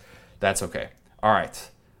 but that's okay. All right.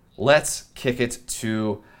 Let's kick it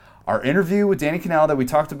to our interview with Danny Kanell that we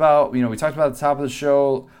talked about. We talked about at the top of the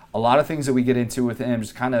show, a lot of things that we get into with him,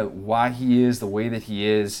 just kind of why he is the way that he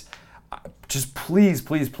is. Just please,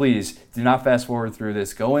 please, please do not fast forward through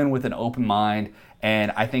this. Go in with an open mind,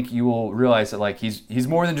 and I think you will realize that like he's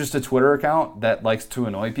more than just a Twitter account that likes to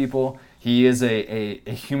annoy people. He is a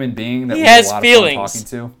human being that we have a lot of fun talking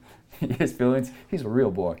to. He has feelings. He's a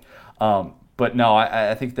real boy. But no,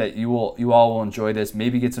 I think that you all will enjoy this.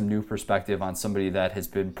 Maybe get some new perspective on somebody that has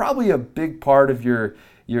been probably a big part of your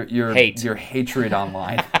hatred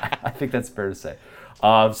online. I think that's fair to say.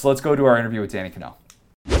 So let's go to our interview with Danny Kanell.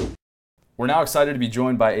 We're now excited to be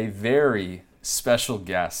joined by a very special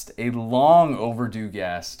guest, a long overdue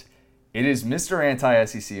guest. It is Mr.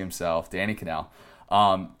 Anti-SEC himself, Danny Kanell.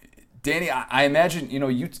 Danny, I imagine,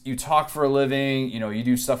 you talk for a living, you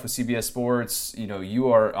do stuff with CBS Sports, you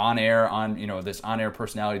are on air this on-air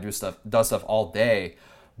personality, does stuff all day.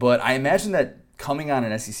 But I imagine that coming on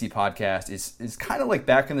an SEC podcast is kind of like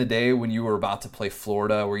back in the day when you were about to play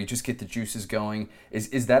Florida, where you just get the juices going.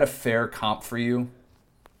 Is that a fair comp for you?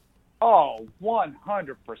 Oh,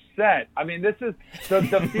 100%. This is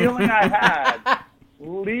the feeling I had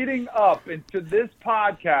leading up into this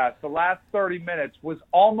podcast. The last 30 minutes was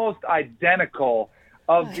almost identical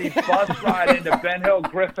of the bus ride into Ben Hill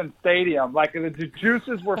Griffin Stadium. Like the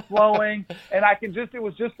juices were flowing, and it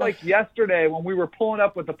was just like yesterday when we were pulling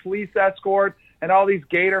up with the police escort and all these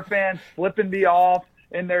Gator fans flipping me off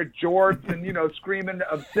in their jorts and, screaming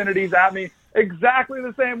obscenities at me. Exactly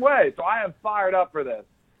the same way. So I am fired up for this.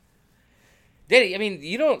 Danny,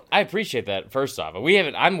 I appreciate that, first off.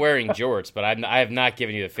 I'm wearing jorts, but I have not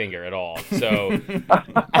given you the finger at all. So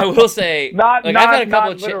I will say, I've had a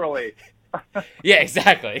couple of literally. Yeah,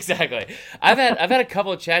 exactly. I've had a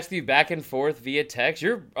couple of chats with you back and forth via text.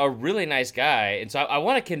 You're a really nice guy, and so I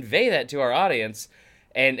want to convey that to our audience.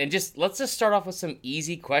 And let's just start off with some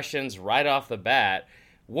easy questions right off the bat.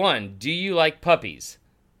 One, do you like puppies?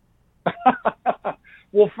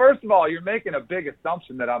 Well, first of all, you're making a big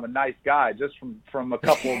assumption that I'm a nice guy just from a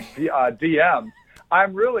couple of DMs.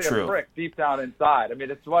 I'm really a prick deep down inside.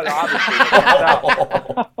 It's what obviously it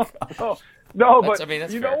comes out. No, but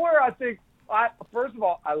that's you fair. know where I think first of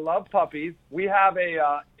all, I love puppies. We have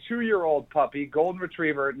a 2-year-old puppy, golden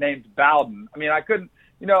retriever named Bowden. I couldn't,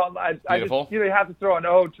 I just, you have to throw an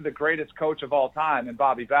ode to the greatest coach of all time in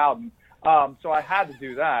Bobby Bowden. So I had to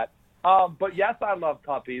do that. But yes, I love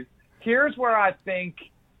puppies. Here's where I think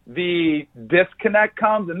the disconnect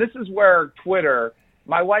comes, and this is where Twitter,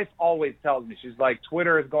 my wife always tells me, she's like,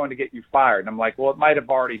 Twitter is going to get you fired. And I'm like, well, it might have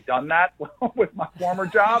already done that with my former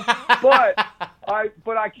job. But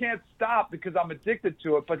but I can't stop because I'm addicted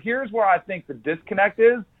to it. But here's where I think the disconnect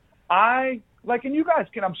is. And you guys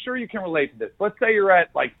I'm sure you can relate to this. Let's say you're at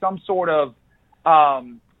like some sort of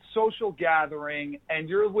social gathering and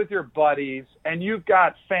you're with your buddies and you've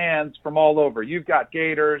got fans from all over. You've got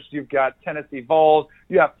Gators, you've got Tennessee Vols,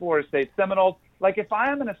 you have Florida State Seminoles. Like if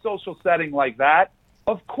I am in a social setting like that,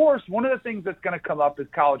 of course, one of the things that's going to come up is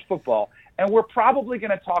college football. And we're probably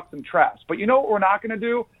going to talk some trash. But you know what we're not going to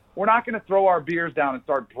do? We're not going to throw our beers down and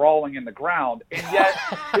start brawling in the ground. And yet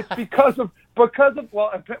it's because of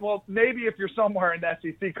well, maybe if you're somewhere in the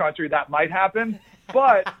SEC country, that might happen.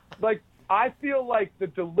 But like, I feel like the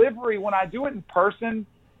delivery, when I do it in person,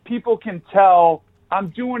 people can tell I'm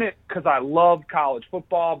doing it because I love college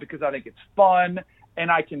football, because I think it's fun, and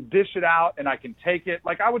I can dish it out and I can take it.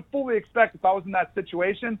 Like I would fully expect if I was in that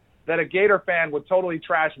situation that a Gator fan would totally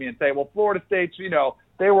trash me and say, well, Florida State,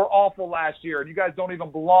 they were awful last year and you guys don't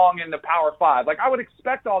even belong in the Power Five. Like I would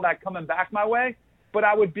expect all that coming back my way, but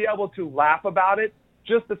I would be able to laugh about it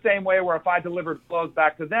just the same way where if I delivered flows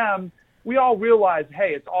back to them, we all realize,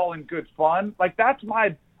 hey, it's all in good fun. Like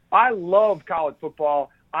I love college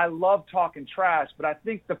football. I love talking trash, but I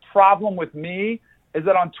think the problem with me is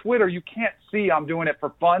that on Twitter, you can't see I'm doing it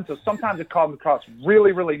for fun. So sometimes it comes across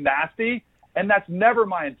really, really nasty. And that's never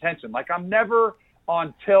my intention. Like I'm never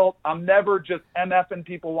on tilt. I'm never just MFing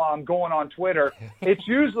people while I'm going on Twitter.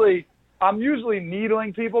 I'm usually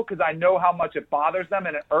needling people because I know how much it bothers them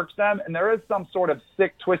and it irks them. And there is some sort of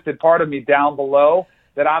sick, twisted part of me down below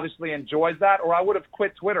that obviously enjoys that, or I would have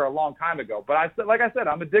quit Twitter a long time ago. But like I said,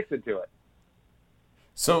 I'm addicted to it.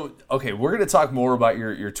 So, okay, we're going to talk more about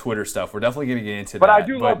your Twitter stuff. We're definitely going to get into that. But I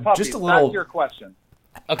do love puppies. Just a little... That's your question.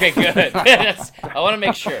 Okay, good. I want to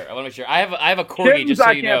make sure. I have a corgi, Kittens, just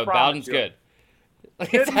so you know. Bowden's you. Good.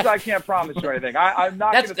 Kittens, I can't promise you anything. I'm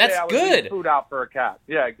not going to say I would leave food out for a cat.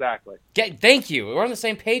 Yeah, exactly. Thank you. We're on the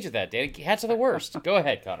same page with that, Dan. Cats are the worst. Go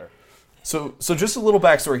ahead, Connor. So just a little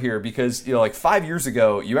backstory here, because like 5 years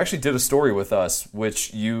ago, you actually did a story with us,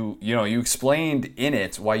 which you explained in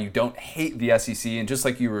it why you don't hate the SEC, and just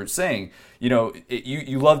like you were saying,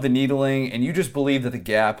 you love the needling, and you just believe that the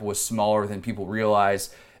gap was smaller than people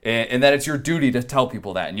realize, and that it's your duty to tell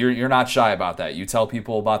people that, and you're not shy about that. You tell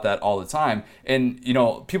people about that all the time, and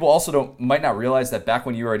people also might not realize that back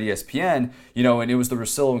when you were at ESPN, and it was the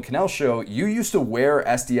Russillo and Kanell show, you used to wear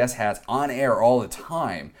SDS hats on air all the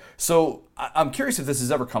time. So I'm curious if this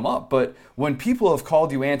has ever come up, but when people have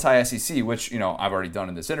called you anti-SEC, which I've already done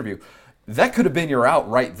in this interview, that could have been your out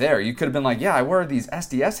right there. You could have been like, yeah, I wear these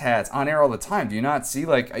SDS hats on air all the time. Do you not see,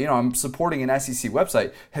 I'm supporting an SEC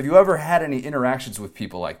website. Have you ever had any interactions with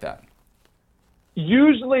people like that?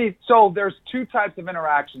 Usually, so there's two types of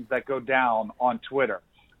interactions that go down on Twitter.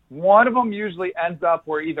 One of them usually ends up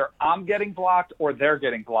where either I'm getting blocked or they're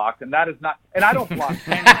getting blocked, and that is not, and I don't block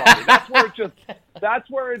anybody. That's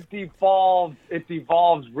where it devolves. It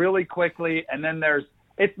devolves really quickly, and then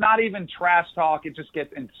it's not even trash talk. It just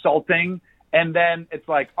gets insulting. And then it's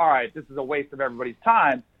like, all right, this is a waste of everybody's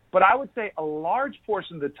time. But I would say a large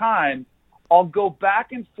portion of the time, I'll go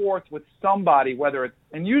back and forth with somebody,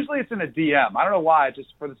 and usually it's in a DM. I don't know why, just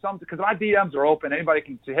because my DMs are open. Anybody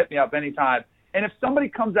can hit me up anytime. And if somebody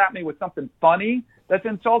comes at me with something funny that's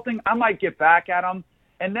insulting, I might get back at them.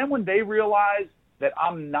 And then when they realize that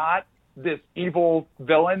I'm not this evil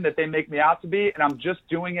villain that they make me out to be, and I'm just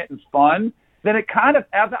doing it in fun, then it kind of,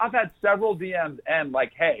 I've had several DMs end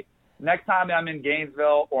like, hey, next time I'm in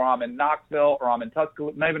Gainesville or I'm in Knoxville or I'm in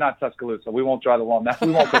Tuscaloosa, maybe not Tuscaloosa, we won't drive along that,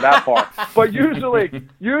 we won't go that far. But usually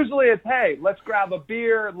it's, hey, let's grab a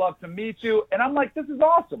beer, love to meet you. And I'm like, this is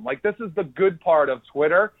awesome. Like, this is the good part of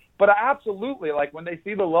Twitter. But I absolutely, like, when they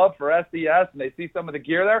see the love for SDS and they see some of the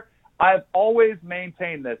gear there, I've always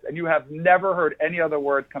maintained this, and you have never heard any other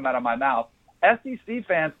words come out of my mouth. SEC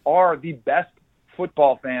fans are the best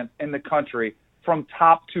football fans in the country from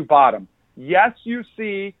top to bottom. Yes, you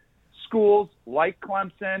see schools like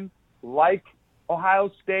Clemson, like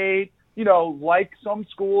Ohio State, like some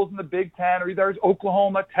schools in the Big Ten, or there's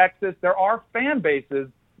Oklahoma, Texas. There are fan bases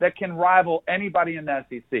that can rival anybody in the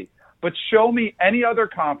SEC. But show me any other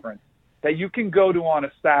conference that you can go to on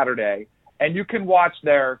a Saturday and you can watch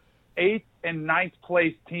their 8th and 9th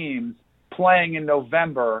place teams playing in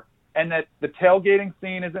November, and that the tailgating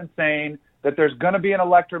scene is insane, that there's going to be an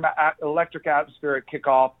electric atmosphere at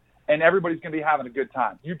kickoff, and everybody's going to be having a good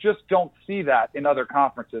time. You just don't see that in other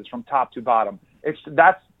conferences from top to bottom.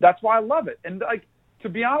 That's why I love it. And to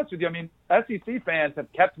be honest with you, SEC fans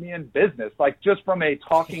have kept me in business, just from a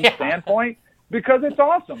talking standpoint, because it's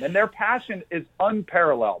awesome, and their passion is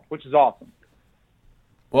unparalleled, which is awesome.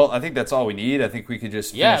 Well, I think that's all we need. I think we could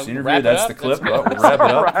just Yeah, finish the wrap interview. it That's up. the clip. That's good. We'll wrap it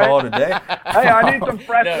up. Right. Call it a day. Hey, I need some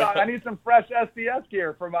fresh. No. I need some fresh SDS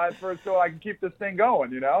gear so I can keep this thing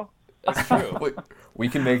going. That's true. We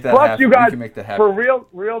can make that Plus, happen. you guys, We can make that happen. for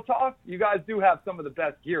real talk, you guys do have some of the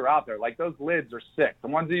best gear out there. Like those lids are sick. The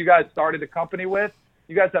ones that you guys started the company with,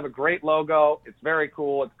 you guys have a great logo. It's very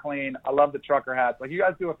cool. It's clean. I love the trucker hats. Like you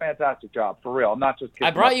guys do a fantastic job, for real. I'm not just kidding.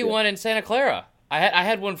 I brought you one in Santa Clara. I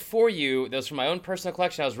had one for you that was from my own personal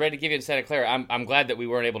collection. I was ready to give you in Santa Clara. I'm glad that we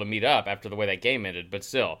weren't able to meet up after the way that game ended, but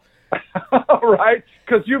still. Right?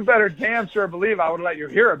 Because you better damn sure believe I would let you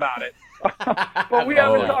hear about it. But we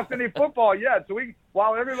haven't talked any football yet, so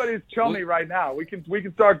while everybody's chummy right now, we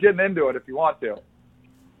can start getting into it if you want to.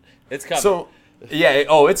 It's coming. So, yeah,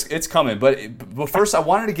 it's coming. But first, I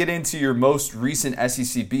wanted to get into your most recent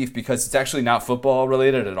SEC beef because it's actually not football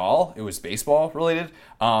related at all. It was baseball related.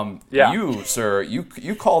 Yeah. You, sir,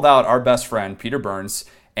 you called out our best friend Peter Burns,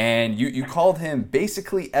 and you called him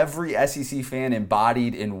basically every SEC fan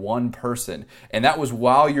embodied in one person, and that was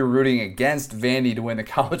while you're rooting against Vandy to win the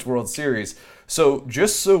College World Series. So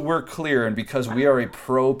just so we're clear, and because we are a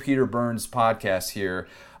pro Peter Burns podcast here,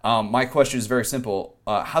 my question is very simple.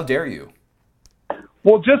 How dare you?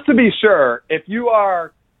 Well, just to be sure, if you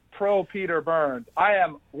are pro Peter Burns, I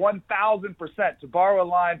am 1,000%, to borrow a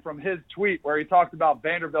line from his tweet where he talked about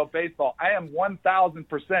Vanderbilt baseball, I am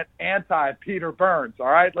 1,000% anti Peter Burns, all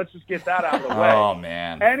right? Let's just get that out of the way. Oh,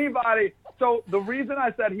 man. Anybody, so the reason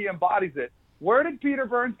I said he embodies it, where did Peter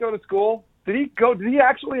Burns go to school? Did he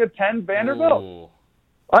actually attend Vanderbilt? Ooh.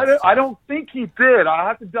 I don't think he did. I'll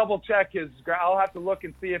have to double check I'll have to look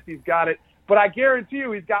and see if he's got it. But I guarantee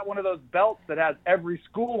you he's got one of those belts that has every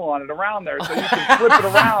school on it around there, so you can flip it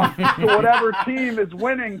around to whatever team is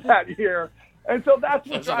winning that year. And so that's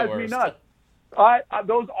what drives me nuts.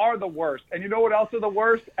 Those are the worst. And you know what else are the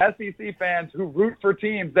worst? SEC fans who root for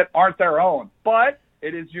teams that aren't their own. But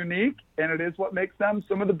it is unique, and it is what makes them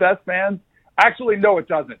some of the best fans. Actually, no, it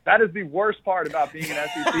doesn't. That is the worst part about being an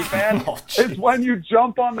SEC fan is when you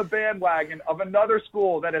jump on the bandwagon of another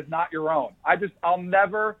school that is not your own. I'll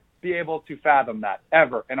never be able to fathom that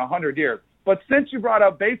ever in 100 years. But since you brought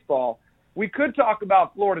up baseball, we could talk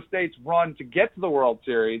about Florida State's run to get to the World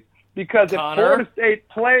Series, because if Florida State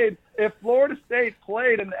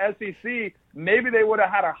played in the SEC, maybe they would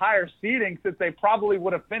have had a higher seeding, since they probably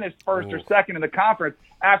would have finished first or second in the conference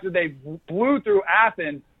after they blew through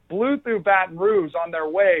Athens, blew through Baton Rouge on their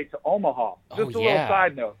way to Omaha. Just a little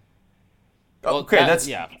side note. Well, okay, I'm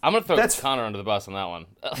going to throw Connor under the bus on that one.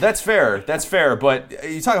 That's fair. But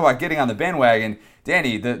you talk about getting on the bandwagon.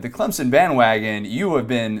 Danny, the Clemson bandwagon, you have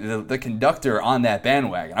been the conductor on that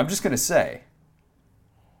bandwagon. I'm just going to say.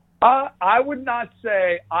 I would not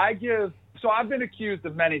say so I've been accused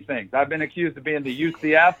of many things. I've been accused of being the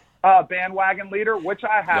UCF bandwagon leader, which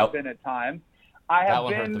I have been at times. I have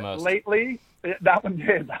been lately. That one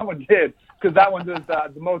did, because that one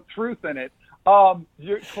has the most truth in it.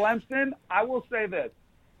 Clemson, I will say this.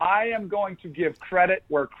 I am going to give credit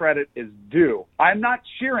where credit is due. I'm not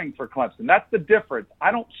cheering for Clemson. That's the difference.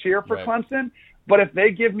 I don't cheer for Clemson, but if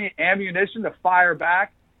they give me ammunition to fire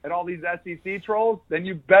back at all these SEC trolls, then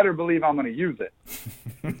you better believe I'm going to use it.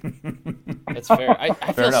 It's fair. I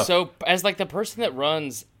feel so, as like the person that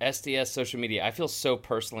runs SDS social media, I feel so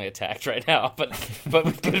personally attacked right now, but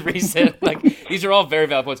with good reason. Like, these are all very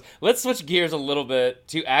valid points. Let's switch gears a little bit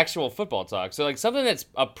to actual football talk. So, like, something that's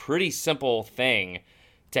a pretty simple thing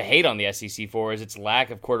to hate on the SEC for is its lack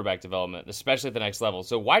of quarterback development, especially at the next level.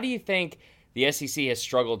 So why do you think the SEC has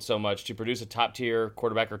struggled so much to produce a top-tier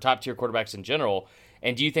quarterback or top-tier quarterbacks in general?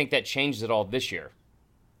 And do you think that changes at all this year?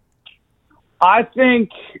 I think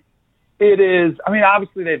it is. I mean,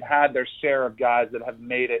 obviously they've had their share of guys that have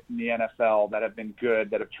made it in the NFL, that have been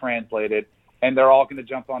good, that have translated, and they're all going to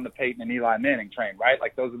jump on the Peyton and Eli Manning train, right?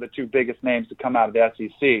 Like, those are the two biggest names to come out of the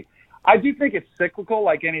SEC. I do think it's cyclical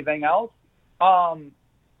like anything else.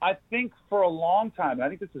 I think for a long time, and I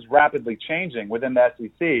think this is rapidly changing within the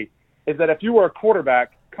SEC, is that if you were a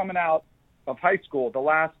quarterback coming out of high school the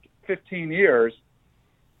last 15 years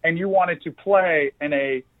and you wanted to play in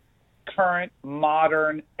a current,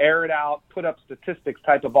 modern, air-it-out, put-up statistics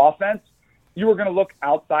type of offense, you were going to look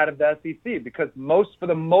outside of the SEC, because for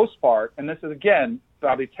the most part, and this is, again,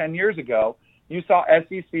 probably 10 years ago, you saw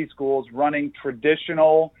SEC schools running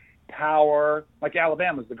traditional power, like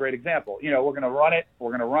Alabama's the great example. You know, we're going to run it,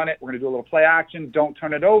 we're going to do a little play action, don't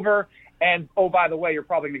turn it over, and, oh, by the way, you're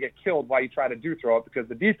probably going to get killed while you try to throw it, because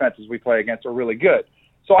the defenses we play against are really good.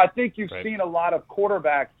 So I think you've seen a lot of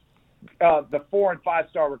quarterbacks the 4 and 5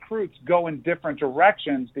 star recruits go in different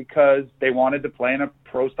directions because they wanted to play in a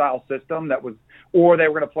pro style system or they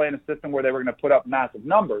were going to play in a system where they were going to put up massive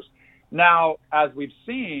numbers. Now, as we've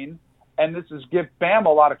seen, and this is give Bama a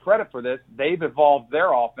lot of credit for this, they've evolved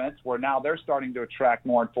their offense where now they're starting to attract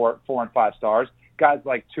more and 4 and 5 stars, guys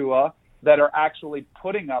like Tua that are actually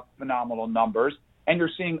putting up phenomenal numbers. And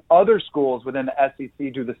you're seeing other schools within the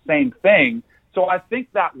SEC do the same thing. So I think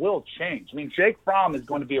that will change. I mean, Jake Fromm is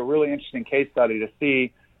going to be a really interesting case study to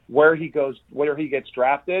see where he goes, where he gets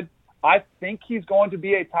drafted. I think he's going to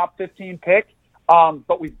be a top 15 pick.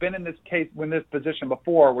 But we've been in this position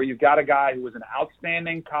before where you've got a guy who was an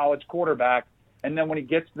outstanding college quarterback, and then when he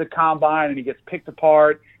gets to the combine and he gets picked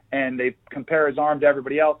apart and they compare his arm to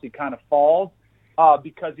everybody else, he kind of falls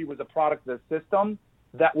because he was a product of the system.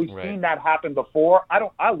 That we've seen that happen before.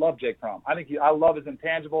 I love Jake Fromm. I love his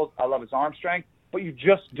intangibles. I love his arm strength, but you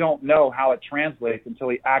just don't know how it translates until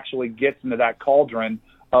he actually gets into that cauldron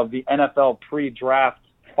of the NFL pre-draft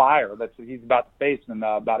fire that he's about to face in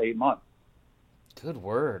about 8 months. Good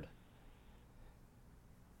word.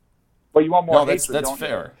 But you want more? No, that's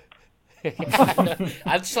fair.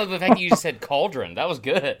 I just love the fact that you just said cauldron. That was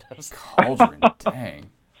good. Cauldron, dang.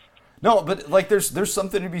 No, but like there's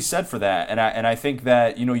something to be said for that, and I think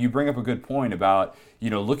that you bring up a good point about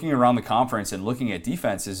looking around the conference and looking at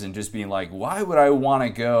defenses and just being like, why would I want to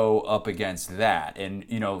go up against that? And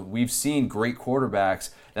we've seen great quarterbacks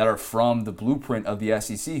that are from the blueprint of the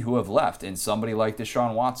SEC who have left, and somebody like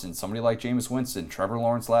Deshaun Watson, somebody like Jameis Winston, Trevor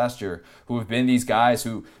Lawrence last year, who have been these guys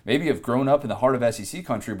who maybe have grown up in the heart of SEC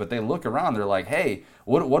country, but they look around, they're like, hey,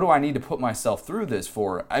 what do I need to put myself through this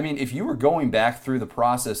for? I mean, if you were going back through the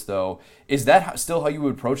process, though, is that still how you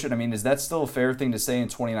would approach it? I mean, is that still a fair thing to say in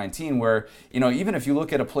 2019 where, even if you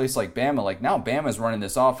look at a place like Bama, like now Bama's running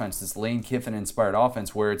this offense, this Lane Kiffin-inspired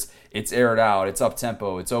offense where it's aired out, it's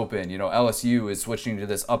up-tempo, it's open. LSU is switching to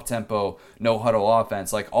this up-tempo, no-huddle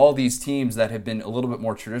offense. Like all these teams that have been a little bit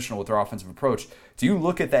more traditional with their offensive approach, do you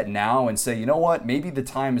look at that now and say, you know what, maybe the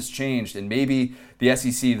time has changed and maybe the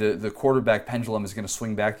SEC, the quarterback pendulum is going to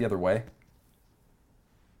swing back the other way?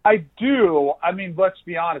 I do. I mean, let's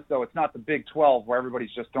be honest, though. It's not the Big 12 where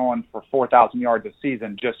everybody's just throwing for 4,000 yards a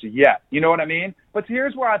season just yet. You know what I mean? But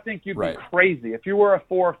here's where I think you'd be crazy. If you were a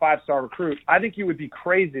 4 or 5 star recruit, I think you would be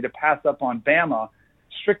crazy to pass up on Bama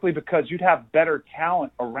strictly because you'd have better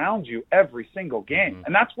talent around you every single game. Mm-hmm.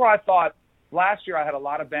 And that's where I thought last year I had a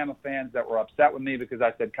lot of Bama fans that were upset with me because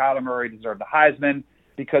I said Kyler Murray deserved the Heisman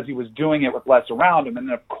because he was doing it with less around him. And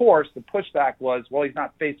then, of course, the pushback was, well, he's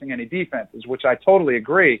not facing any defenses, which I totally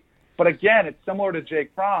agree. But, again, it's similar to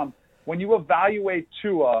Jake Fromm. When you evaluate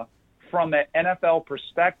Tua from an NFL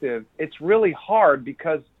perspective, it's really hard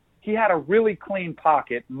because he had a really clean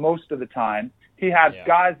pocket most of the time. He had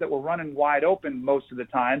guys that were running wide open most of the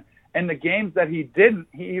time. And the games that he didn't,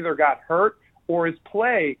 he either got hurt or his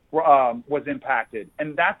play was impacted.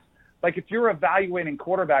 And that's, like, if you're evaluating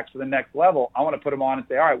quarterbacks for the next level, I want to put them on and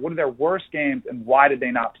say, all right, what are their worst games and why did they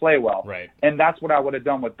not play well? Right. And that's what I would have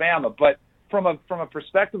done with Bama. But from a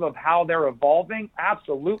perspective of how they're evolving,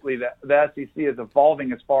 absolutely the SEC is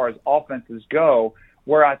evolving as far as offenses go,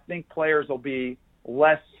 where I think players will be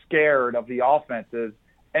less scared of the offenses.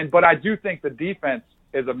 But I do think the defense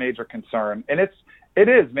is a major concern. And it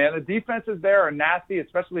is, man. The defenses there are nasty,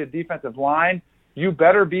 especially the defensive line. You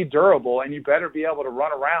better be durable and you better be able to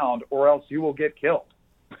run around or else you will get killed.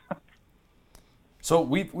 So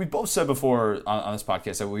we both said before on this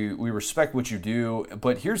podcast that we respect what you do,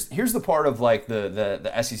 but here's the part of like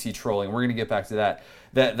the SEC trolling. We're going to get back to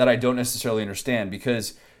that I don't necessarily understand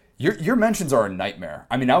because your mentions are a nightmare.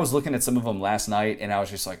 I mean, I was looking at some of them last night and I was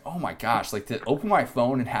just like, oh my gosh, like to open my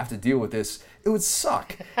phone and have to deal with this, it would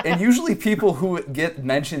suck. And usually people who get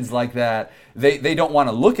mentions like that, they don't want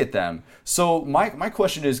to look at them. So my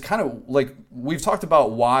question is kind of like, we've talked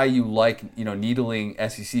about why you like, needling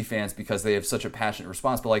SEC fans because they have such a passionate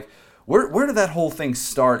response, but like, where did that whole thing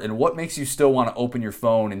start and what makes you still want to open your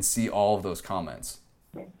phone and see all of those comments?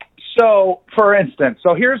 So, for instance,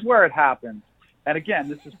 here's where it happens. And again,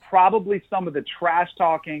 this is probably some of the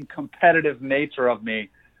trash-talking, competitive nature of me,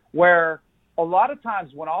 where a lot of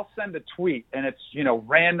times when I'll send a tweet and it's,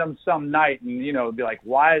 random some night and, be like,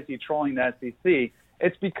 why is he trolling the SEC?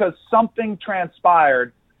 It's because something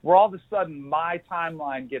transpired where all of a sudden my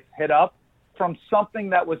timeline gets hit up from something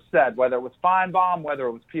that was said, whether it was Feinbaum, whether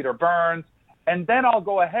it was Peter Burns, and then I'll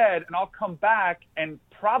go ahead and I'll come back and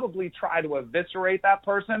probably try to eviscerate that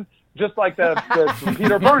person, just like the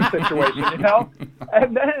Peter Burns situation,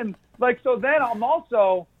 And then, then I'm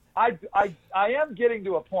also, I am getting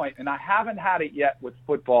to a point, and I haven't had it yet with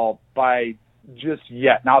football by just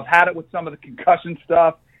yet. Now, I've had it with some of the concussion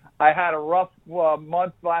stuff. I had a rough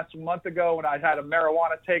last month ago when I had a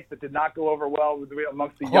marijuana take that did not go over well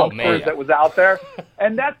amongst the youngsters that was out there.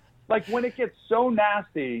 And that's like when it gets so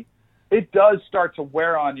nasty, it does start to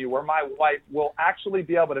wear on you, where my wife will actually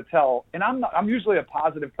be able to tell. And I'm usually a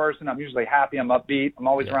positive person. I'm usually happy. I'm upbeat. I'm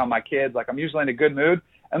always around my kids. Like, I'm usually in a good mood.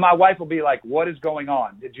 And my wife will be like, what is going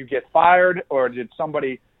on? Did you get fired, or did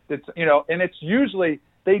somebody, and it's usually,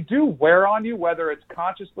 they do wear on you, whether it's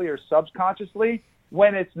consciously or subconsciously,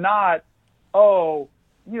 when it's not,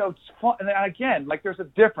 it's fun. And again, like, there's a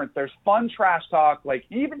difference. There's fun trash talk. Like,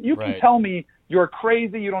 even you can tell me you're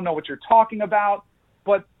crazy, you don't know what you're talking about,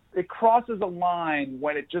 but it crosses a line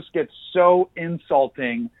when it just gets so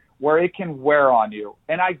insulting where it can wear on you.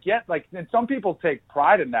 And I get, like, and some people take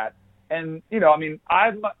pride in that. And,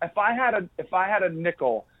 if I had a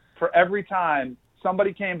nickel for every time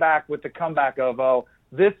somebody came back with the comeback of,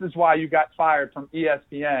 this is why you got fired from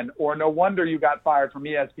ESPN, or no wonder you got fired from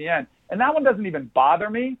ESPN. And that one doesn't even bother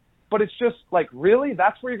me, but it's just like, really?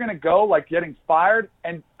 That's where you're going to go, like, getting fired?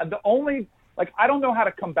 And I don't know how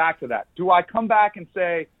to come back to that. Do I come back and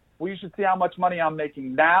say, well, you should see how much money I'm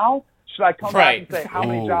making now? Should I come back and say, how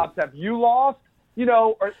many jobs have you lost?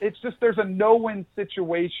 Or it's just, there's a no-win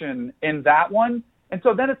situation in that one. And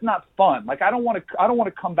so then it's not fun. Like, I don't want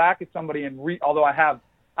to come back at somebody and although I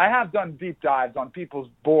have done deep dives on people's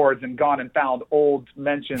boards and gone and found old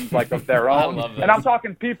mentions, like, of their own. And I'm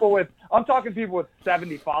talking people with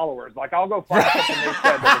 70 followers. Like, I'll go find something they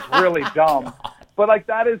said that was really dumb. But, like,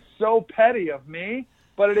 that is so petty of me.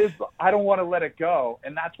 But it is, I don't want to let it go.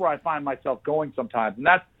 And that's where I find myself going sometimes. And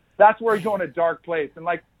that's where you go in a dark place. And,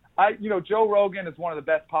 like, Joe Rogan is one of the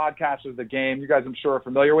best podcasters of the game. You guys, I'm sure, are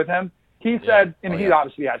familiar with him. He said, he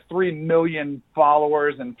obviously has 3 million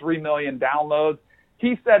followers and 3 million downloads.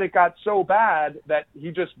 He said it got so bad that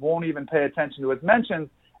he just won't even pay attention to his mentions.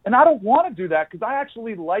 And I don't want to do that, because I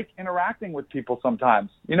actually like interacting with people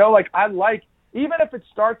sometimes. Even if it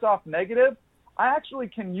starts off negative, I actually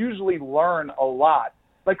can usually learn a lot.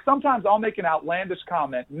 Like, sometimes I'll make an outlandish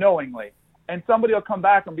comment knowingly, and somebody will come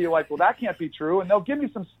back and be like, well, that can't be true. And they'll give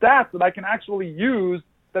me some stats that I can actually use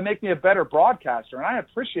that make me a better broadcaster. And I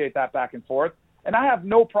appreciate that back and forth. And I have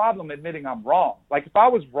no problem admitting I'm wrong. Like, if I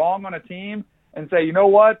was wrong on a team and say, you know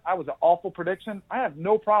what, I was an awful prediction, I have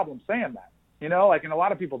no problem saying that. And a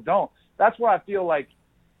lot of people don't. That's where I feel like,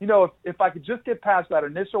 if I could just get past that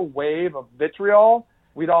initial wave of vitriol,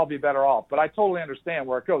 we'd all be better off. But I totally understand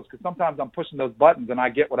where it goes, because sometimes I'm pushing those buttons and I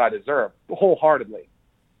get what I deserve wholeheartedly.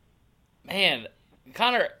 Man,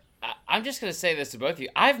 Connor, I'm just going to say this to both of you.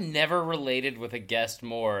 I've never related with a guest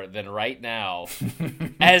more than right now,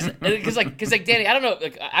 because Danny, I don't know,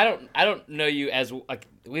 like, I don't know you as, like,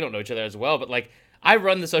 we don't know each other as well, but, like, I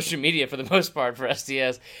run the social media for the most part for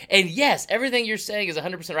STS, and yes, everything you're saying is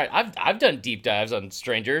 100% right. I've done deep dives on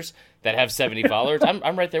strangers that have 70 followers.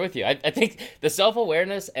 I'm right there with you. I think the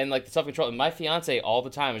self-awareness and, like, the self-control, and my fiance all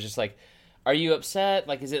the time is just like, are you upset?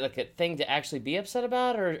 Like, is it like a thing to actually be upset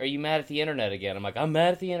about, or are you mad at the internet again? I'm like, I'm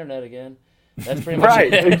mad at the internet again. That's pretty much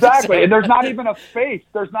right, it. Exactly. So, and there's not even a face.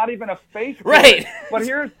 Right. But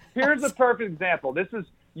here's a perfect example. This is,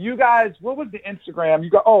 you guys, what was the Instagram?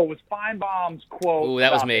 It was Feinbaum's quote. Ooh,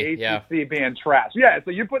 that was about me. the ACC being trash. Yeah, so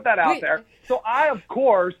you put that out there. So I, of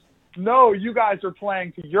course, know you guys are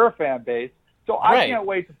playing to your fan base. So I can't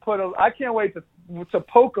wait to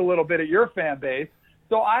poke a little bit at your fan base.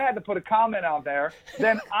 So I had to put a comment out there.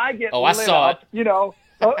 Then I get lit I saw up, which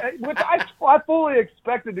I fully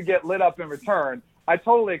expected to get lit up in return. I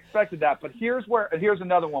totally expected that. But here's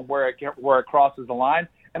another one where it crosses the line.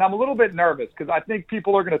 And I'm a little bit nervous, because I think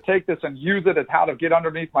people are going to take this and use it as how to get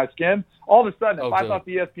underneath my skin. All of a sudden, if I thought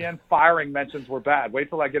the ESPN firing mentions were bad, wait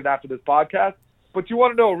till I get it after this podcast. But you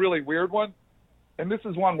want to know a really weird one? And this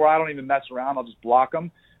is one where I don't even mess around. I'll just block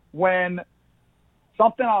them. When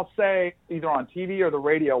something I'll say either on TV or the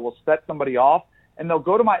radio will set somebody off, and they'll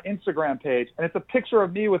go to my Instagram page, and it's a picture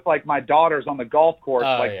of me with, like, my daughters on the golf course,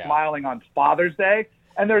 smiling on Father's Day.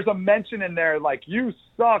 And there's a mention in there like, you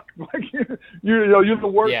suck, like, you're the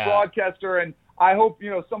worst broadcaster, and I hope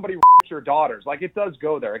somebody rapes your daughters. Like, it does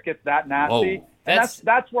go there. It gets that nasty. Whoa. And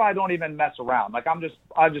that's where I don't even mess around. Like,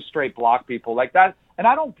 I just straight block people like that. And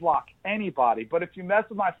I don't block anybody. But if you mess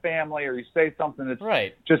with my family or you say something that's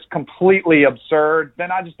just completely absurd,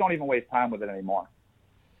 then I just don't even waste time with it anymore.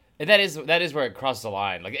 And that is where it crosses the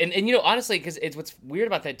line. Like, and honestly, because it's what's weird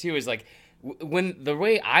about that too is, like, when the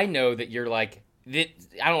way I know that you're, like, I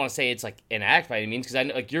don't want to say it's like an act by any means, because I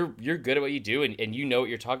know, like, you're good at what you do, and you know what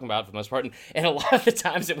you're talking about for the most part. And a lot of the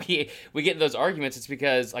times that we get in those arguments, it's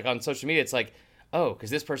because, like, on social media, it's like, oh, because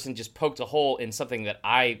this person just poked a hole in something that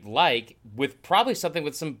I like, with probably something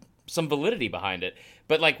with some some validity behind it.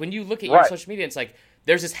 But like when you look at your social media, it's like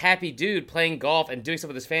there's this happy dude playing golf and doing stuff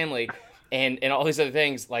with his family and all these other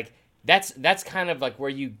things. Like that's kind of like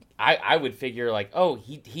where I would figure like, oh,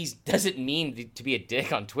 he doesn't mean to be a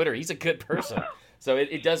dick on Twitter. He's a good person. So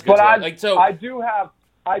it does go. But I do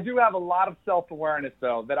have a lot of self-awareness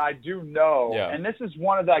though that I do know, and this is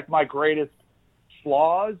one of like my greatest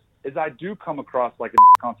flaws is I do come across like a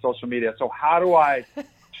dick on social media. So how do I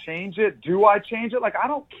change it? Do I change it? Like I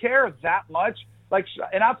don't care that much. Like,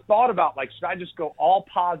 and I've thought about like, should I just go all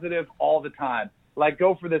positive all the time? Like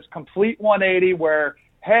go for this complete 180 where,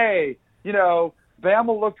 hey,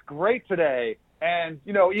 Bama looked great today. And,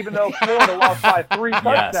 even though Florida lost by 3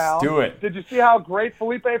 touchdowns, yes, do it. Did you see how great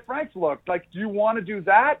Felipe Franks looked? Like, do you want to do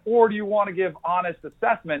that or do you want to give honest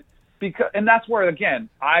assessment? And that's where, again,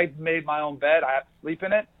 I've made my own bed. I have to sleep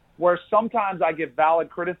in it, where sometimes I give valid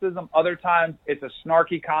criticism. Other times it's a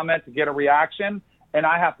snarky comment to get a reaction, and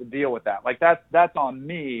I have to deal with that. Like, that's on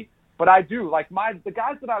me. But I do. Like, the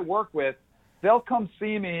guys that I work with, they'll come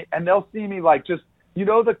see me, and they'll see me, like, just,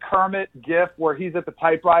 the Kermit gif where he's at the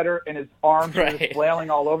typewriter and his arms are just flailing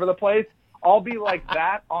all over the place? I'll be like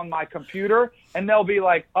that on my computer, and they'll be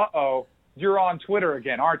like, uh-oh, you're on Twitter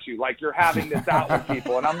again, aren't you? Like, you're having this out with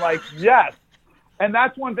people. And I'm like, yes. And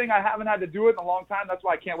that's one thing I haven't had to do it in a long time. That's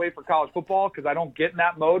why I can't wait for college football, because I don't get in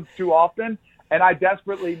that mode too often. And I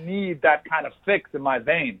desperately need that kind of fix in my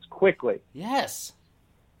veins quickly. Yes.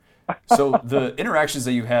 So the interactions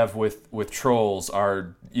that you have with trolls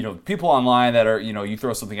are, people online that are, you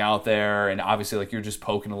throw something out there and obviously like you're just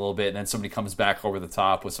poking a little bit and then somebody comes back over the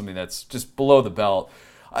top with something that's just below the belt.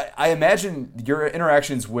 I imagine your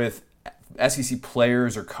interactions with SEC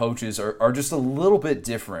players or coaches are just a little bit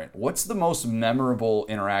different. What's the most memorable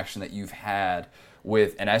interaction that you've had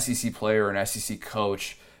with an SEC player or an SEC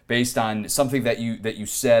coach based on something that you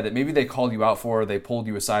said that maybe they called you out for, or they pulled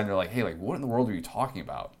you aside and they're like, hey, like what in the world are you talking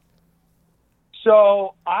about?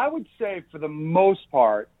 So I would say for the most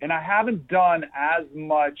part, and I haven't done as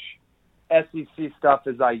much SEC stuff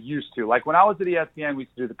as I used to. Like when I was at ESPN, we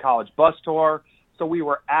used to do the college bus tour. So we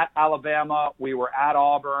were at Alabama, we were at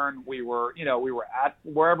Auburn, we were at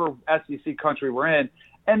wherever SEC country we're in.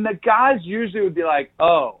 And the guys usually would be like,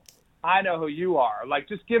 oh, I know who you are. Like,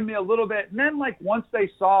 just give me a little bit. And then, like, once they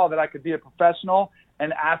saw that I could be a professional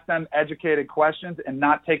and ask them educated questions and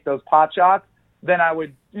not take those pot shots, then I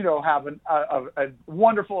would, have a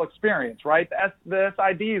wonderful experience, right? The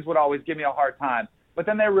SIDs would always give me a hard time. But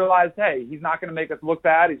then they realized, hey, he's not going to make us look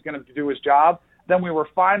bad. He's going to do his job. Then we were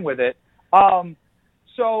fine with it.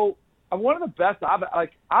 So one of the best,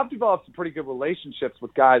 I've developed some pretty good relationships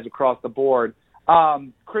with guys across the board.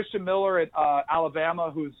 Christian Miller at Alabama,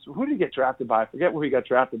 who did he get drafted by? I forget who he got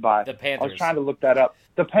drafted by. The Panthers. I was trying to look that up.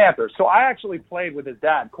 The Panthers. So I actually played with his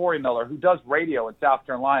dad, Corey Miller, who does radio in South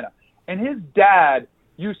Carolina. And his dad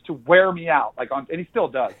used to wear me out, and he still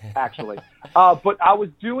does, actually. But I was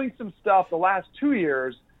doing some stuff the last 2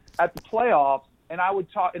 years at the playoffs, and I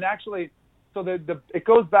would talk, and actually, so it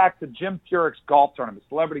goes back to Jim Furyk's golf tournament,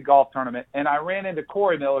 celebrity golf tournament, and I ran into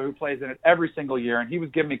Corey Miller, who plays in it every single year, and he was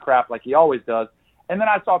giving me crap like he always does. And then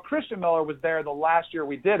I saw Christian Miller was there the last year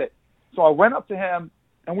we did it. So I went up to him,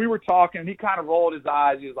 and we were talking, and he kind of rolled his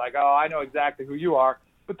eyes. He was like, oh, I know exactly who you are.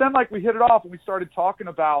 But then, we hit it off, and we started talking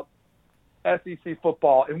about SEC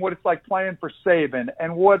football and what it's like playing for Saban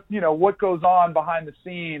and what goes on behind the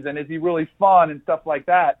scenes and is he really fun and stuff like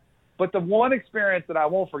that. But the one experience that I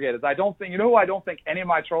won't forget is I don't think any of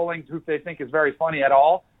my trolling who they think is very funny at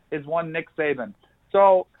all is one Nick Saban.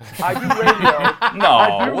 So I do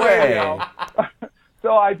radio.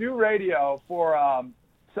 So I do radio for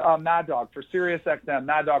Mad Dog, for Sirius XM,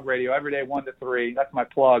 Mad Dog Radio, every day 1 to 3. That's my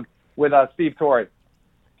plug with Steve Torrey.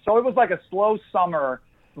 So it was like a slow summer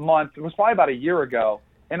month. It was probably about a year ago.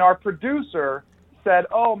 And our producer said,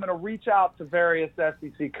 oh, I'm going to reach out to various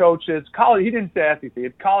SEC coaches. He didn't say SEC.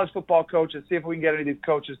 It's college football coaches, see if we can get any of these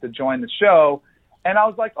coaches to join the show. And I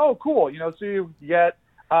was like, oh, cool. So you get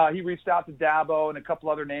he reached out to Dabo and a couple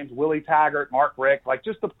other names, Willie Taggart, Mark Richt,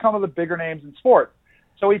 just some of the bigger names in sports.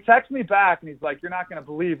 So he texted me back, and he's like, you're not going to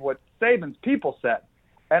believe what Saban's people said.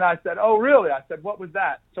 And I said, oh, really? I said, what was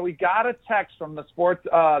that? So he got a text from the sports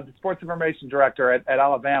information director at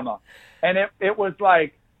Alabama. And it was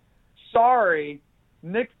like, sorry,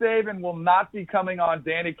 Nick Saban will not be coming on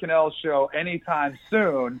Danny Kanell's show anytime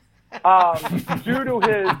soon due to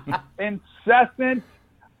his incessant,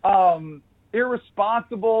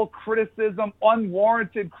 irresponsible criticism,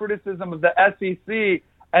 unwarranted criticism of the SEC.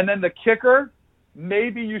 And then the kicker,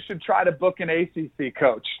 maybe you should try to book an ACC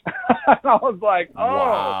coach. And I was like, oh.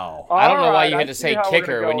 Wow. I don't know why you had to say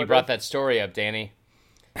kicker when you brought that story up, Danny.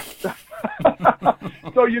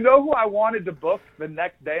 So you know who I wanted to book the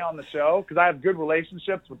next day on the show? Because I have good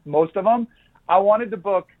relationships with most of them. I wanted to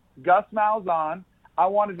book Gus Malzahn. I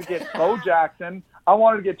wanted to get Bo Jackson. I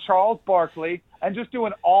wanted to get Charles Barkley and just do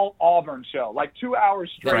an all Auburn show, like 2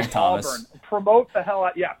 hours straight. Frank Thomas. Auburn. Promote the hell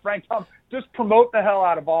out. Yeah, Frank Thomas. Just promote the hell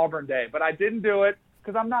out of Auburn Day. But I didn't do it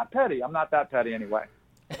because I'm not petty. I'm not that petty anyway.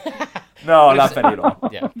 No, not petty at all.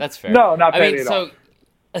 Yeah, that's fair. No, not petty at all.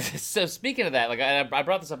 So speaking of that, like I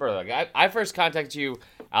brought this up earlier. Like I first contacted you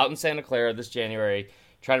out in Santa Clara this January,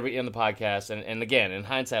 trying to get you on the podcast, and again, in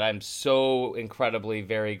hindsight, I'm so incredibly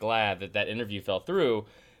very glad that interview fell through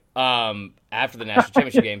after the national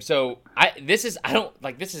championship game. So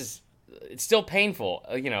it's still painful,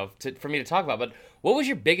 for me to talk about. But what was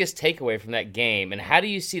your biggest takeaway from that game, and how do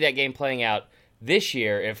you see that game playing out this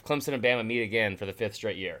year if Clemson and Bama meet again for the 5th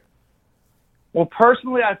straight year? Well,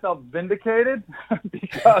 personally, I felt vindicated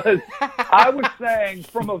because I was saying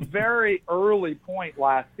from a very early point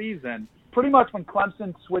last season, pretty much when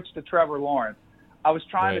Clemson switched to Trevor Lawrence, I was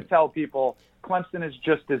trying to tell people Clemson is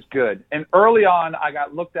just as good. And early on, I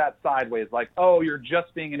got looked at sideways like, oh, you're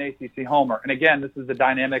just being an ACC homer. And again, this is the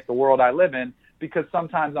dynamic, the world I live in, because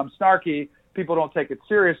sometimes I'm snarky. People don't take it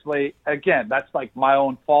seriously. Again, that's like my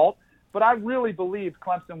own fault. But I really believed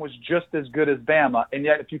Clemson was just as good as Bama. And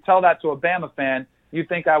yet, if you tell that to a Bama fan, you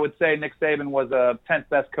think I would say Nick Saban was a 10th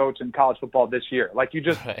best coach in college football this year. Like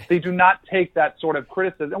they do not take that sort of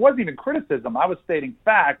criticism. It wasn't even criticism. I was stating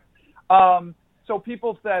facts. So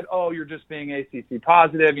people said, oh, you're just being ACC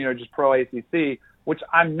positive, just pro ACC, which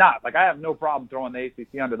I'm not. Like I have no problem throwing the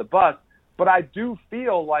ACC under the bus. But I do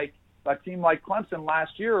feel like a team like Clemson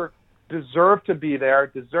last year deserved to be there,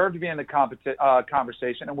 deserved to be in the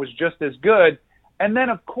conversation, and was just as good. And then,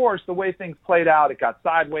 of course, the way things played out, it got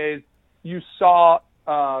sideways. You saw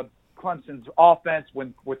Clemson's offense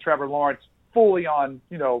with Trevor Lawrence fully on,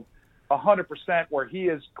 100% where he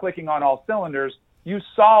is clicking on all cylinders. You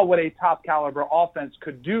saw what a top-caliber offense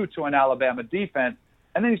could do to an Alabama defense,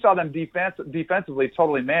 and then you saw them defensively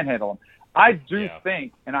totally manhandle them. I do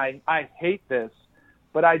think, and I hate this,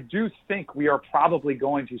 but I do think we are probably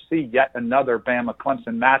going to see yet another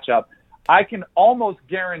Bama-Clemson matchup. I can almost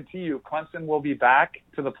guarantee you Clemson will be back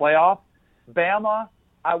to the playoff. Bama,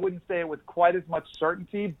 I wouldn't say it with quite as much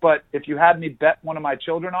certainty, but if you had me bet one of my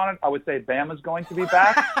children on it, I would say Bama's going to be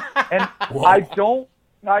back. And I don't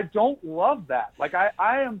love that. Like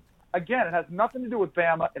I am, again, it has nothing to do with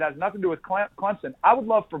Bama. It has nothing to do with Clemson. I would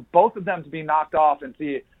love for both of them to be knocked off and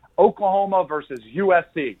see Oklahoma versus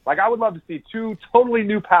USC. Like, I would love to see two totally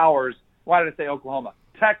new powers. Why did I say Oklahoma?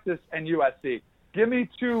 Texas and USC. Give me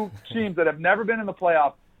two teams that have never been in the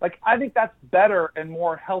playoff. Like, I think that's better and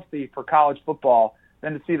more healthy for college football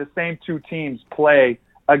than to see the same two teams play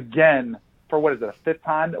again for, what is it, a fifth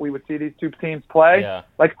time that we would see these two teams play? Yeah.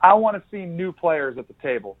 Like, I want to see new players at the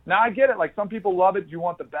table. Now, I get it. Like, some people love it. You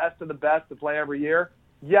want the best of the best to play every year.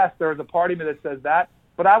 Yes, there's a part of me that says that.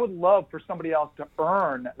 But I would love for somebody else to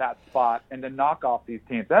earn that spot and to knock off these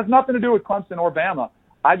teams. That has nothing to do with Clemson or Bama.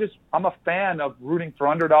 I'm a fan of rooting for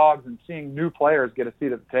underdogs and seeing new players get a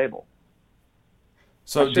seat at the table.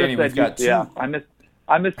 So, Danny, we've got two. Yeah, I missed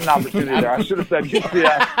an opportunity there. I should have said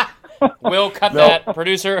UCF. We'll cut that,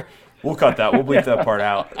 producer. We'll cut that. We'll bleep that part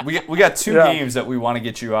out. We got two games that we want to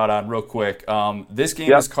get you out on real quick. This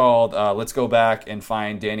game is called Let's Go Back and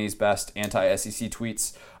Find Danny's Best Anti-SEC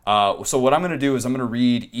Tweets. So what I'm going to do is I'm going to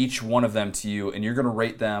read each one of them to you, and you're going to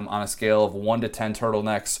rate them on a scale of 1 to 10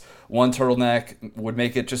 turtlenecks. 1 turtleneck would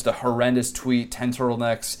make it just a horrendous tweet. 10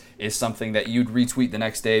 turtlenecks is something that you'd retweet the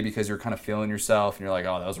next day because you're kind of feeling yourself, and you're like,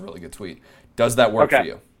 oh, that was a really good tweet. Does that work for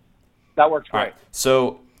you? That works great. All right.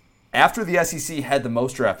 So after the SEC had the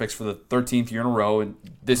most draft picks for the 13th year in a row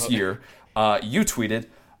this year, you tweeted,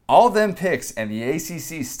 all them picks and the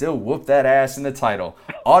ACC still whooped that ass in the title.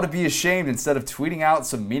 Ought to be ashamed instead of tweeting out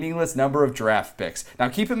some meaningless number of draft picks. Now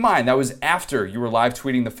keep in mind, that was after you were live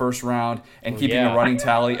tweeting the first round and keeping a running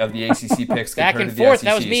tally of the ACC picks back compared and to forth. the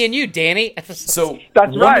SECs. That was me and you, Danny. So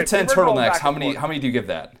that's 1 to 10 turtlenecks, how many do you give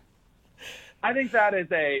that? I think that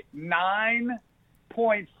is a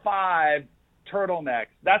 9.5 turtlenecks.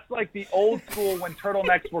 That's like the old school when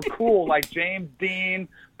turtlenecks were cool, like James Dean,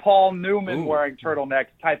 Paul Newman wearing turtlenecks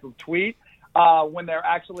type of tweet. When they're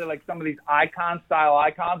actually like some of these style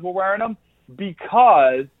icons were wearing them.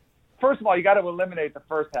 Because first of all, you got to eliminate the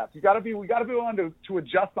first half. We got to be willing to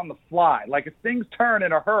adjust on the fly. Like if things turn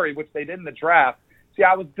in a hurry, which they did in the draft. See,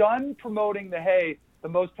 I was done promoting the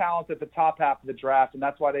most talented at the top half of the draft, and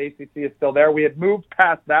that's why the ACC is still there. We had moved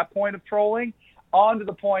past that point of trolling on to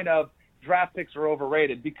the point of draft picks are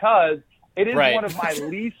overrated because it is one of my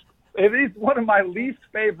least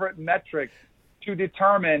favorite metrics to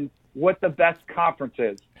determine what the best conference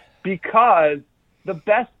is, because the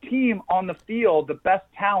best team on the field, the best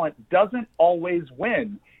talent, doesn't always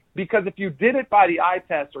win. Because if you did it by the eye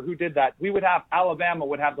test, or who did that, Alabama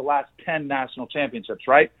would have the last 10 national championships,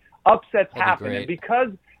 right? Upsets happen. And because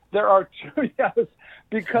there are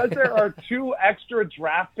two extra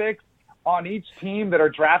draft picks on each team that are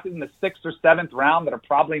drafted in the 6th or 7th round that are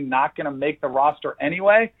probably not going to make the roster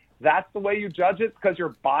anyway, that's the way you judge it, because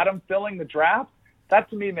you're bottom filling the draft. That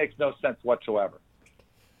to me makes no sense whatsoever.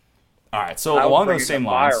 All right, so along those same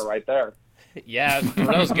lines, right there. Yeah,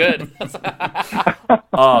 that was good.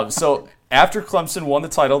 So after Clemson won the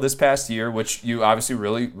title this past year, which you obviously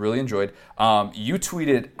really, really enjoyed, you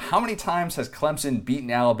tweeted, how many times has Clemson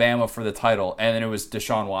beaten Alabama for the title? And then it was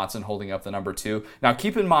Deshaun Watson holding up the number 2. Now,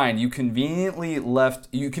 keep in mind, you conveniently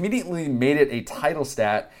made it a title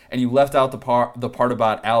stat, and you left out the part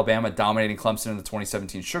about Alabama dominating Clemson in the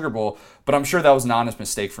 2017 Sugar Bowl, but I'm sure that was an honest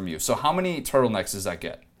mistake from you. So how many turtlenecks does that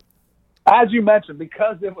get? As you mentioned,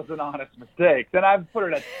 because it was an honest mistake, then I've put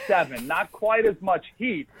it at 7. Not quite as much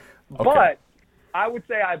heat, but I would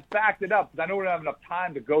say I backed it up because I know we don't have enough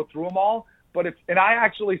time to go through them all. And I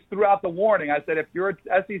actually threw out the warning. I said, if you're an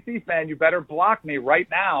SEC fan, you better block me right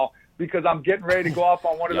now because I'm getting ready to go off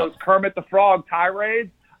on one of those Kermit the Frog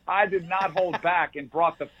tirades. I did not hold back and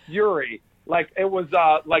brought the fury. Like it was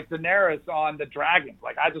like Daenerys on the dragons.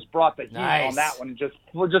 Like I just brought the heat on that one and just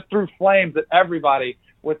threw flames at everybody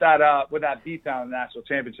with that beatdown in the national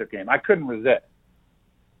championship game. I couldn't resist.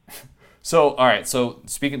 So, all right. So,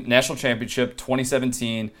 speaking of national championship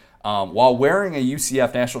 2017, while wearing a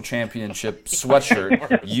UCF national championship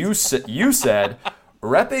sweatshirt, you said,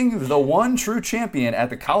 repping the one true champion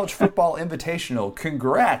at the College Football Invitational.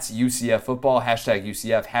 Congrats, UCF football.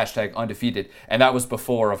 #UCF. #undefeated. And that was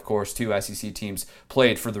before, of course, 2 SEC teams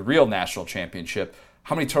played for the real national championship.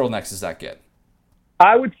 How many turtlenecks does that get?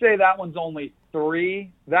 I would say that one's only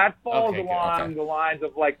 3. That falls along the lines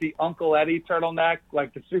of like the Uncle Eddie turtleneck,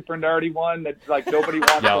 like the super nerdy one that like nobody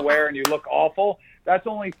wants to wear and you look awful. That's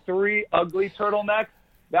only 3 ugly turtlenecks.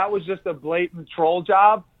 That was just a blatant troll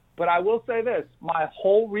job. But I will say this, my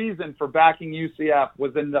whole reason for backing UCF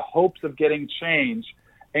was in the hopes of getting change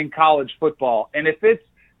in college football. And if it's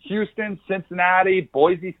Houston, Cincinnati,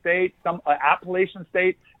 Boise State, some Appalachian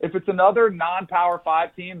State, if it's another non-Power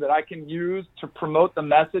 5 team that I can use to promote the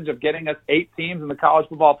message of getting us 8 teams in the college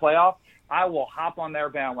football playoff, I will hop on their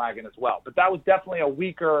bandwagon as well. But that was definitely a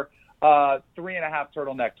weaker 3.5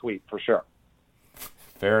 turtleneck tweet for sure.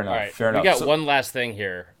 Fair enough. All right, fair enough. We got one last thing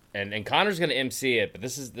here, and Connor's going to MC it, but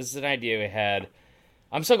this is an idea we had.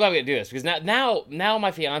 I'm so glad we get to do this because now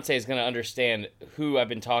my fiance is going to understand who I've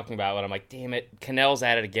been talking about. And I'm like, damn it, Kanell's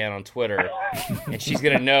at it again on Twitter, and she's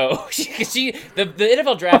going to know. The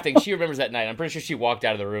NFL draft thing, she remembers that night. I'm pretty sure she walked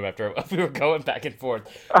out of the room after we were going back and forth.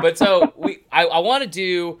 But so I want to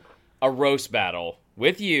do a roast battle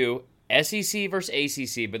with you, SEC versus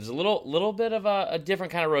ACC. But there's a little bit of a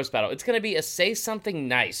different kind of roast battle. It's going to be a say something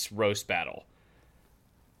nice roast battle.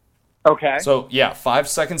 Okay. So, 5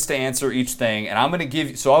 seconds to answer each thing, and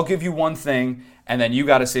I'll give you one thing, and then you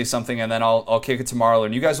got to say something, and then I'll kick it to Marler,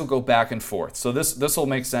 and you guys will go back and forth. So this will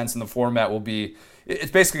make sense, and the format will be, it's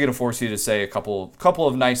basically going to force you to say a couple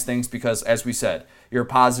of nice things because, as we said, you're a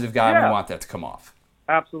positive guy, and we want that to come off.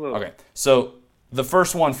 Absolutely. Okay, so the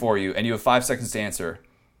first one for you, and you have 5 seconds to answer.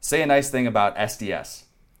 Say a nice thing about SDS.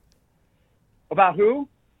 About who?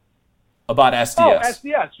 About SDS. Oh,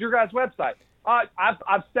 SDS, your guys' website.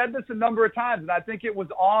 I've said this a number of times, and I think it was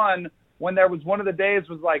on when there was one of the days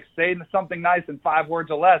was like saying something nice in 5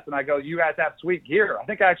 words or less, and I go, you guys have sweet gear. I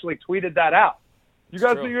think I actually tweeted that out. You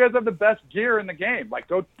guys have the best gear in the game. Like,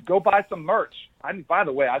 go buy some merch. By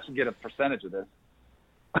the way, I should get a percentage of this.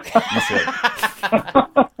 You should.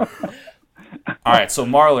 All right, so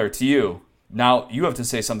Marler, to you. Now you have to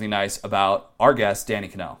say something nice about our guest, Danny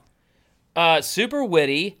Kanell. Super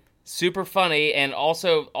witty. Super funny, and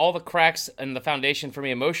also all the cracks in the foundation for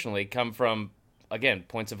me emotionally come from, again,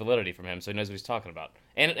 points of validity from him, so he knows what he's talking about.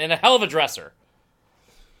 And a hell of a dresser.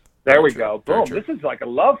 There we go. Boom. This is like a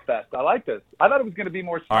love fest. I like this. I thought it was going to be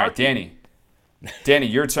more snarky. All right, Danny. Danny,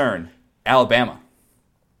 your turn. Alabama.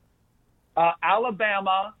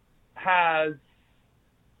 Alabama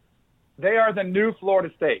they are the new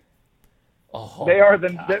Florida State. Oh, they are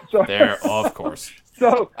there, of course.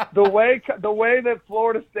 So the way that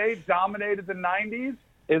Florida State dominated the 90s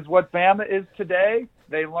is what Bama is today.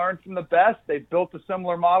 They learned from the best. They built a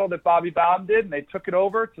similar model that Bobby Bowden did, and they took it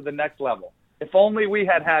over to the next level. If only we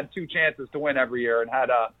had 2 chances to win every year and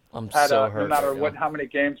no matter how many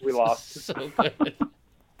games we lost. So good.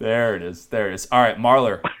 There it is. All right,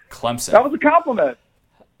 Marler, Clemson. That was a compliment.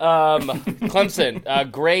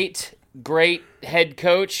 Clemson, great head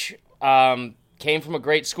coach. Came from a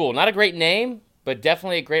great school. Not a great name, but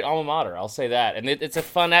definitely a great alma mater. I'll say that. And it's a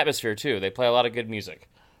fun atmosphere, too. They play a lot of good music.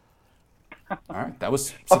 All right, that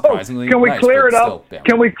was surprisingly Can we nice, clear but it up? still, yeah.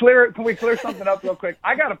 Can we clear something up real quick?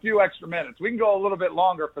 I got a few extra minutes. We can go a little bit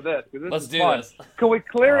longer for this. Let's do fun. this. Can we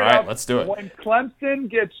clear All it right, up? let's do it. When Clemson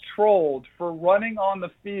gets trolled for running on the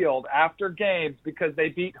field after games because they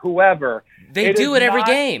beat whoever, They do it every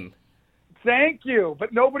game. Thank you,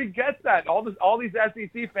 but nobody gets that. All these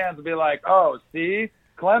SEC fans will be like, "Oh, see,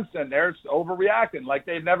 Clemson, they're overreacting like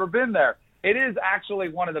they've never been there." It is actually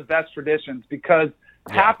one of the best traditions because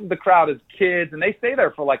half of the crowd is kids, and they stay there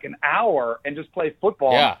for like an hour and just play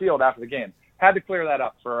football on the field after the game. Had to clear that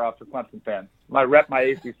up for Clemson fans. My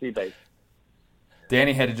ACC base.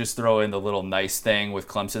 Danny had to just throw in the little nice thing with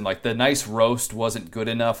Clemson. Like, the nice roast wasn't good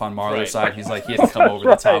enough on Marler's side. He's like, he had to come over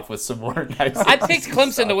the top with some more nice. I picked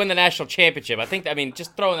Clemson to win the national championship. I mean,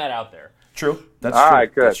 just throwing that out there. True. That's All true.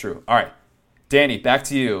 right, good. That's true. All right. Danny, back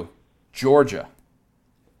to you. Georgia.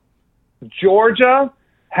 Georgia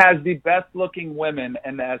has the best-looking women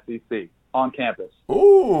in the SEC on campus.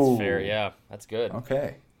 Ooh. That's fair, yeah. That's good.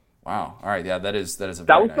 Okay. Wow. All right. Yeah, that is a very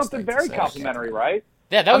That was nice something thing to very say. complimentary, right?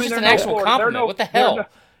 Yeah, that was just an actual compliment. What the hell?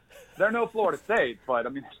 They're no Florida State, but, I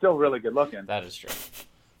mean, they're still really good looking. That is true.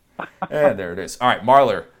 Yeah, there it is. All right,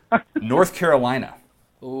 Marler. North Carolina.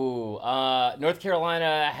 Ooh, North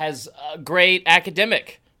Carolina has great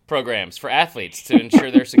academic programs for athletes to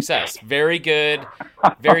ensure their success. Very good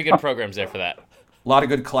programs there for that. A lot of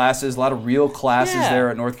good classes, a lot of real classes there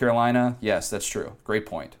at North Carolina. Yes, that's true. Great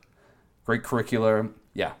point. Great curriculum.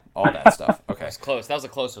 Yeah, all that stuff. Okay. That's close. That was a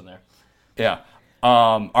close one there. Yeah.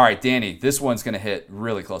 All right, Danny, this one's going to hit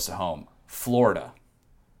really close to home. Florida.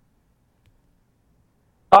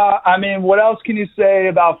 I mean, what else can you say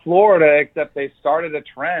about Florida except they started a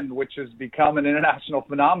trend which has become an international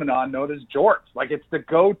phenomenon known as jorts. Like, it's the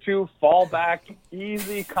go-to fallback,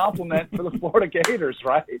 easy compliment for the Florida Gators,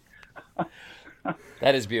 right?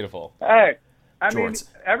 That is beautiful. Hey, I mean, Jorts.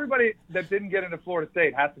 everybody that didn't get into Florida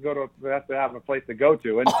State has to have a place to go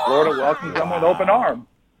to, and Florida welcomes them with open arms.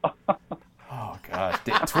 Oh, God.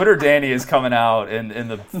 Twitter Danny is coming out in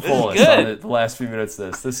the fullest on the last few minutes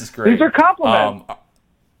of this. This is great. These are compliments.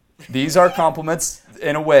 These are compliments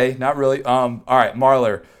in a way, not really. All right,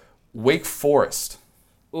 Marler, Wake Forest.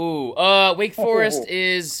 Ooh, Wake Forest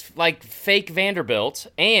is like fake Vanderbilt,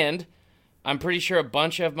 and I'm pretty sure a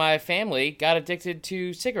bunch of my family got addicted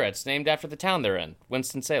to cigarettes named after the town they're in,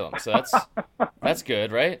 Winston-Salem. So that's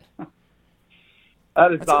good, right?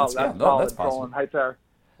 That is solid. yeah, That's no, solid that's possible. trolling right there.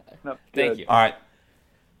 No, Thank good. you. All right,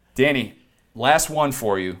 Danny, last one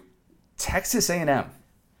for you. Texas A&M.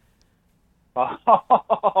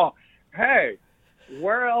 Oh, hey,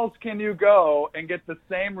 where else can you go and get the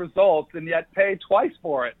same results and yet pay twice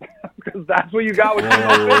for it? Because that's what you got with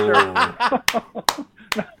Jimbo Fisher.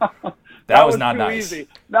 That was not too nice. Easy.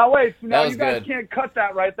 Now wait, now was you guys good. can't cut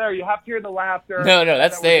that right there. You have to hear the laughter. No,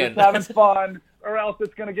 that's that we're staying. just having fun, or else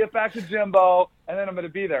it's going to get back to Jimbo, and then I'm going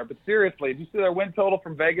to be there. But seriously, did you see their win total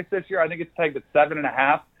from Vegas this year? I think it's pegged at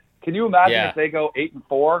 7.5. Can you imagine if they go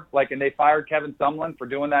 8-4, and they fired Kevin Sumlin for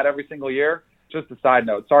doing that every single year? Just a side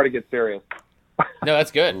note. Sorry to get serious. No,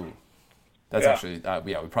 that's good. Ooh. That's actually,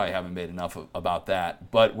 we probably haven't made enough about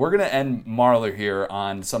that. But we're going to end Marler here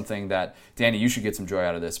on something that, Danny, you should get some joy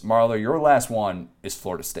out of this. Marler, your last one is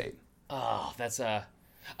Florida State. Oh, that's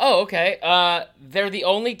Oh, okay. They're the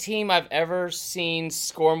only team I've ever seen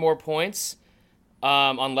score more points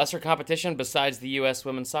on lesser competition besides the U.S.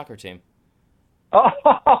 women's soccer team. Oh,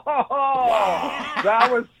 that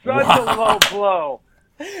was such a low blow.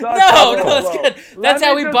 No, it's good. That's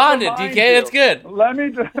how we bonded, DK. That's good. Let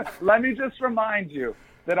me just remind you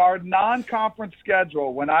that our non-conference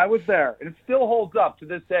schedule when I was there, and it still holds up to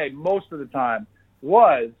this day most of the time,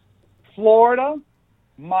 was Florida,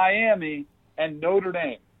 Miami, and Notre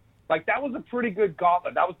Dame. Like, that was a pretty good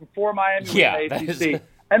gauntlet. That was before Miami was in the ACC.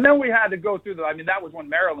 And then we had to go through that was when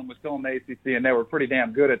Maryland was still in the ACC, and they were pretty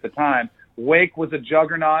damn good at the time. Wake was a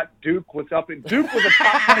juggernaut. Duke was a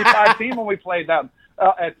top 25 team when we played them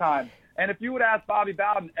at times. And if you would ask Bobby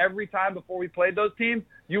Bowden every time before we played those teams,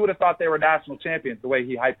 you would have thought they were national champions the way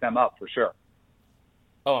he hyped them up for sure.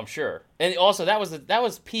 Oh, I'm sure. And also, that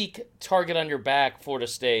was peak target on your back, Florida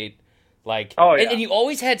State. Like, and you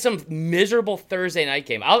always had some miserable Thursday night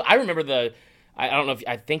game. I remember I don't know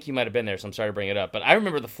I think you might have been there, so I'm sorry to bring it up, but I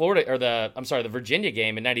remember the Virginia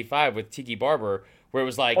game in '95 with Tiki Barber, where it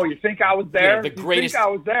was like, oh, you think I was there? The greatest. You think I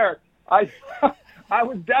was there? I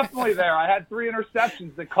was definitely there. I had 3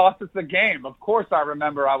 interceptions that cost us the game. Of course, I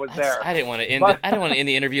remember I was there. I didn't want to end. I didn't want to end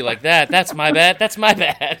the interview like that. That's my bad. That's my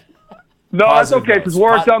bad. No, that's okay, because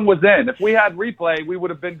notes. Warrick was in. If we had replay, we would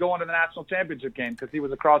have been going to the national championship game because he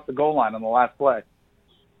was across the goal line on the last play.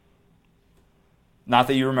 Not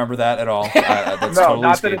that you remember that at all. That's No, totally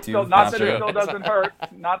not that it escaped you. still, not that it still doesn't hurt.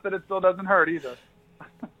 Not that it still doesn't hurt either.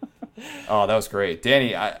 Oh, that was great,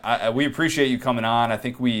 Danny. We appreciate you coming on. I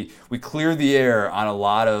think we cleared the air on a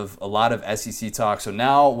lot of SEC talk. So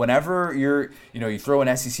now, whenever you throw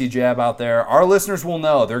an SEC jab out there, our listeners will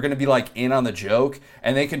know they're going to be like in on the joke,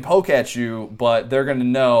 and they can poke at you, but they're going to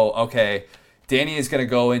know, okay, Danny is going to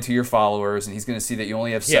go into your followers, and he's going to see that you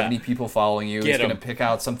only have 70 people following you. He's going to pick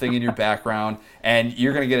out something in your background, and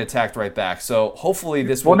you're going to get attacked right back. So hopefully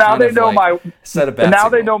this will now they know set a bad now signal.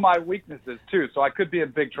 They know my weaknesses too, so I could be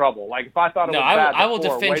in big trouble. Like if I thought it was bad I will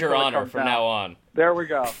before, defend wait your till it honor comes from down. now on. There we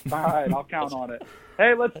go. All right, I'll count on it.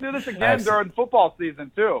 Hey, let's do this again Excellent. during football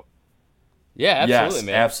season too. Yeah, absolutely, yes,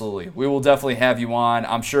 man. absolutely. We will definitely have you on.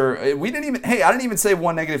 I'm sure. I didn't even say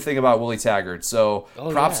one negative thing about Willie Taggart. So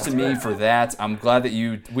props to me for that. I'm glad that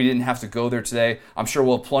we didn't have to go there today. I'm sure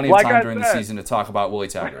we'll have plenty of time during the season to talk about Willie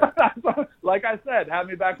Taggart. Like I said, have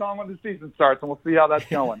me back on when the season starts, and we'll see how that's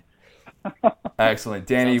going. Excellent.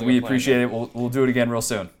 Danny, like we a plan, appreciate man. it. We'll do it again real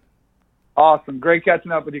soon. Awesome. Great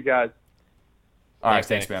catching up with you guys. All right,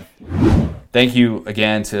 thanks, man. Thank you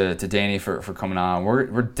again to Danny for coming on.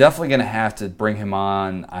 We're definitely going to have to bring him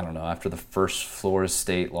on, I don't know, after the first Florida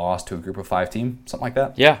State loss to a Group of 5 team, something like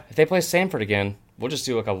that. Yeah, if they play Samford again, we'll just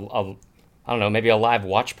do like I don't know, maybe a live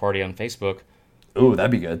watch party on Facebook. Ooh,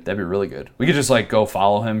 that'd be good. That'd be really good. We could just go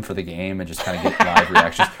follow him for the game and just kind of get live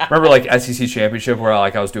reactions. Remember SEC Championship where I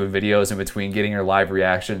was doing videos in between getting your live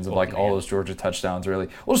reactions of all those Georgia touchdowns early.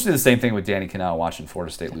 We'll just do the same thing with Danny Kanell watching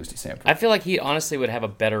Florida State lose to Samford. I feel like he honestly would have a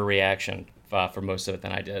better reaction for most of it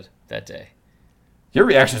than I did that day. Your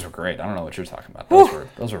reactions were great. I don't know what you're talking about.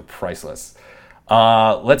 Those were priceless.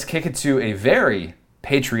 Let's kick it to a very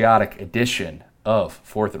patriotic edition of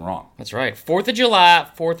Fourth and Wrong. That's right. 4th of July,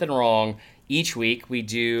 Fourth and Wrong. Each week we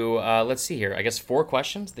do, let's see here, I guess 4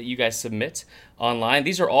 questions that you guys submit online.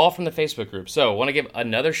 These are all from the Facebook group. So I want to give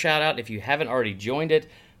another shout out. If you haven't already joined it,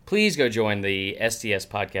 please go join the SDS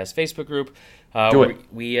Podcast Facebook group. Do it.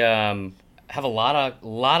 We have a lot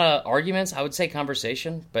of arguments. I would say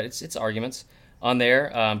conversation, but it's arguments on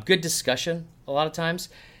there. Good discussion a lot of times.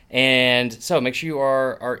 And so make sure you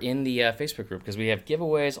are in the Facebook group because we have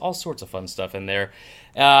giveaways, all sorts of fun stuff in there.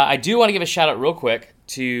 I do want to give a shout out real quick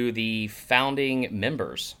to the founding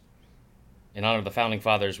members in honor of the Founding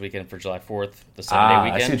Fathers weekend for July 4th, the 7-day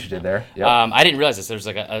weekend. I see what you did there. Yep. I didn't realize this. There's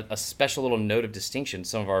a special little note of distinction.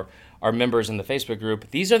 Some of our members in the Facebook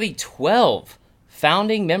group. These are the 12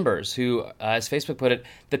 founding members who, as Facebook put it,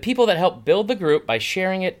 the people that helped build the group by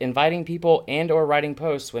sharing it, inviting people, and or writing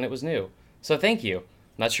posts when it was new. So thank you.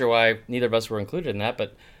 Not sure why neither of us were included in that,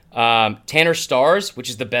 but Tanner Stars, which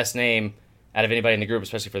is the best name out of anybody in the group,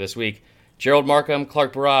 especially for this week. Gerald Markham,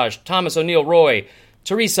 Clark Barrage, Thomas O'Neill Roy,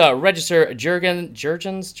 Teresa Register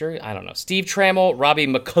Jurgens, I don't know, Steve Trammell, Robbie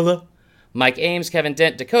McCullough, Mike Ames, Kevin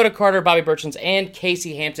Dent, Dakota Carter, Bobby Berchins, and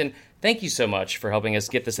Casey Hampton. Thank you so much for helping us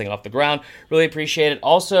get this thing off the ground. Really appreciate it.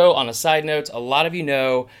 Also, on a side note, a lot of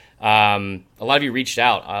you reached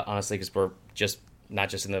out, honestly, because we're just not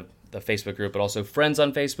just in the Facebook group, but also friends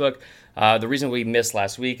on Facebook. The reason we missed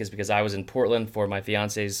last week is because I was in Portland for my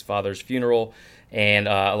fiance's father's funeral, and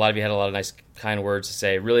a lot of you had a lot of nice, kind words to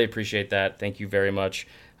say. Really appreciate that. Thank you very much.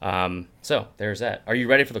 So there's that. Are you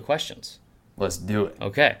ready for the questions? Let's do it.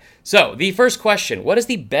 Okay. So the first question, what is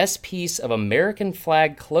the best piece of American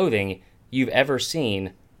flag clothing you've ever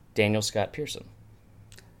seen? Daniel Scott Pearson.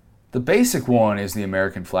 The basic one is the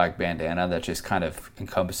American flag bandana that just kind of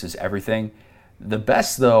encompasses everything. The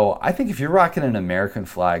best, though, I think if you're rocking an American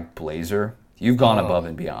flag blazer, you've gone above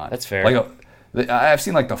and beyond. That's fair. I've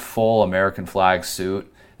seen the full American flag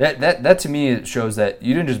suit. That to me it shows that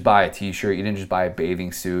you didn't just buy a T-shirt, you didn't just buy a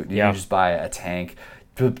bathing suit, you didn't just buy a tank.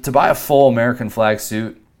 To buy a full American flag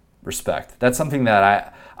suit, respect. That's something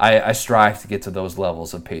that I strive to get to those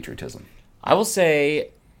levels of patriotism. I will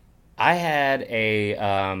say, I had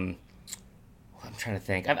I'm trying to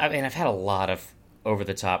think. I've had a lot of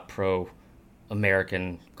over-the-top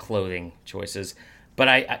pro-American clothing choices,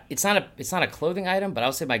 but it's not a clothing item. But I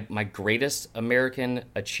would say my greatest American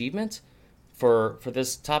achievement for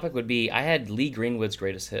this topic would be I had Lee Greenwood's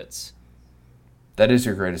greatest hits. That is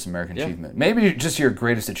your greatest American achievement. Maybe just your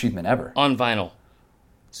greatest achievement ever. On vinyl.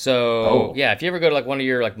 So, yeah, if you ever go to one of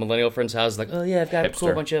your millennial friends' houses, I've got a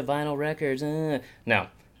cool bunch of vinyl records. No.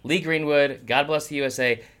 Lee Greenwood, God Bless the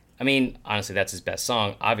USA. I mean, honestly, that's his best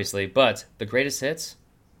song, obviously, but the greatest hits,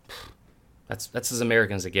 that's as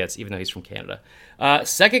American as it gets, even though he's from Canada.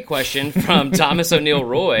 Second question from Thomas O'Neill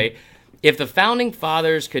Roy. If the Founding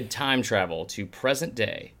Fathers could time travel to present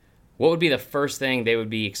day, what would be the first thing they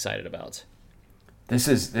would be excited about? This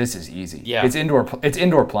is easy. Yeah. It's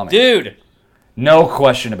indoor plumbing. Dude! No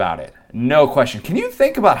question about it. No question. Can you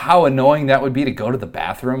think about how annoying that would be to go to the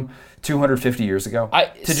bathroom 250 years ago?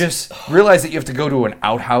 To just realize that you have to go to an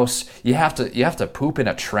outhouse. You have to poop in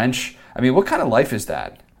a trench. I mean, what kind of life is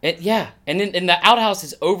that? And the outhouse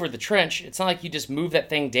is over the trench. It's not like you just move that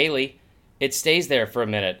thing daily. It stays there for a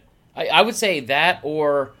minute. I would say that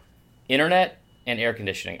or internet and air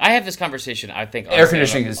conditioning. I have this conversation, I think, air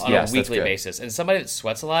conditioning on a weekly basis. And somebody that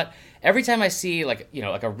sweats a lot, every time I see like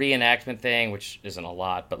a reenactment thing, which isn't a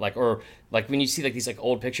lot, but or when you see like these like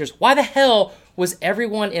old pictures, why the hell was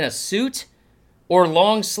everyone in a suit or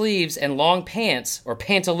long sleeves and long pants, or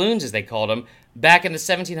pantaloons as they called them, back in the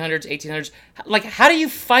 1700s, 1800s? Like, how do you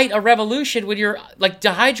fight a revolution when you're like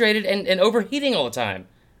dehydrated and overheating all the time?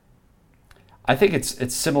 I think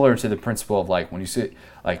it's similar to the principle of like when you see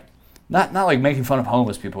like not like making fun of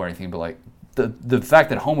homeless people or anything, but like the fact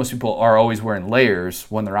that homeless people are always wearing layers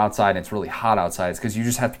when they're outside and it's really hot outside is because you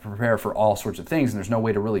just have to prepare for all sorts of things and there's no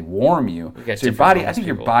way to really warm you. So your body,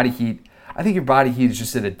 your body heat is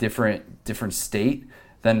just at a different state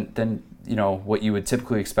than what you would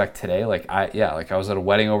typically expect today. Like I was at a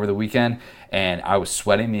wedding over the weekend and I was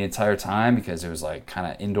sweating the entire time because it was like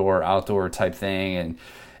kind of indoor outdoor type thing,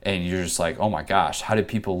 and you're just like, oh my gosh, how did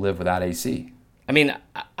people live without AC? I mean,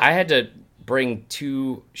 I had to bring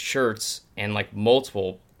 2 shirts and like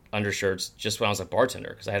multiple undershirts just when I was a bartender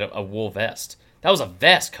because I had a wool vest. That was a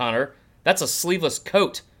vest, Connor. That's a sleeveless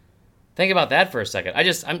coat. Think about that for a second.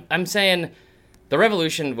 I'm saying the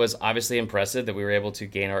revolution was obviously impressive that we were able to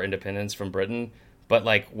gain our independence from Britain, but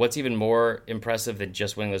like what's even more impressive than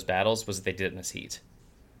just winning those battles was that they did it in this heat.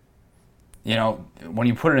 When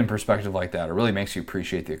you put it in perspective like that, it really makes you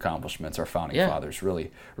appreciate the accomplishments our founding fathers really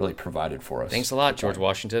provided for us. Thanks a lot, George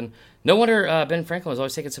Washington. No wonder Ben Franklin was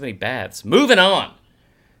always taking so many baths. Moving on.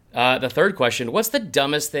 The third question, what's the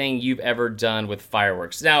dumbest thing you've ever done with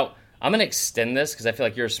fireworks? Now, I'm going to extend this because I feel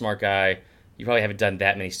like you're a smart guy. You probably haven't done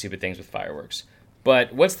that many stupid things with fireworks.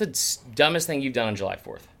 But what's the dumbest thing you've done on July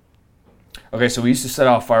 4th? Okay, so we used to set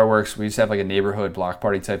off fireworks. We used to have like a neighborhood block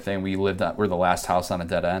party type thing. We're the last house on a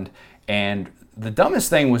dead end. And the dumbest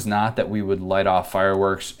thing was not that we would light off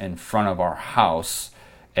fireworks in front of our house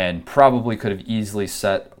and probably could have easily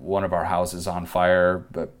set one of our houses on fire,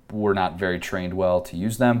 but we're not very trained well to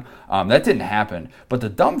use them. That didn't happen. But the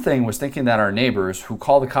dumb thing was thinking that our neighbors, who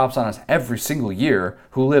call the cops on us every single year,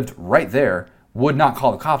 who lived right there, would not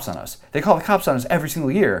call the cops on us. They call the cops on us every single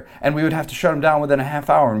year, and we would have to shut them down within a half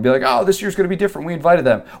hour and be like, oh, this year's going to be different. We invited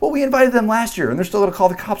them. Well, we invited them last year, and they're still going to call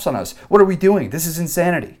the cops on us. What are we doing? This is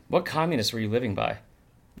insanity. What communists were you living by?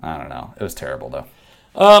 I don't know. It was terrible, though.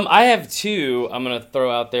 I have 2 I'm going to throw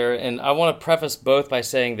out there, and I want to preface both by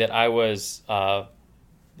saying that I was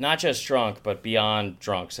not just drunk, but beyond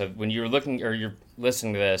drunk. So when you're looking or you're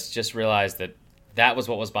listening to this, just realize that was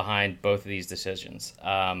what was behind both of these decisions.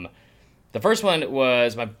 The first one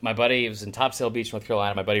was my buddy. It was in Topsail Beach, North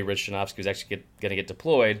Carolina. My buddy Rich Janowski was actually going to get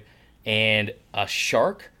deployed, and a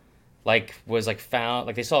shark was found.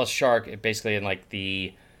 Like they saw a shark basically in like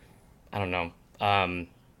the, I don't know,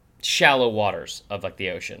 shallow waters of like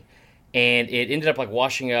the ocean, and it ended up like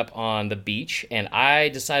washing up on the beach. And I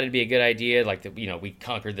decided it'd be a good idea, we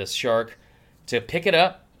conquered this shark, to pick it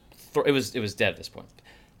up. It was dead at this point.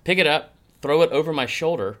 Pick it up, throw it over my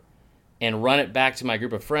shoulder, and run it back to my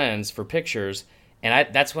group of friends for pictures.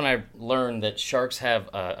 And that's when I learned that sharks have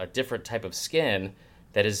a different type of skin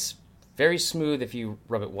that is very smooth if you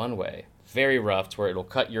rub it one way, very rough to where it'll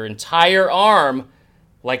cut your entire arm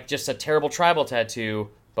like just a terrible tribal tattoo,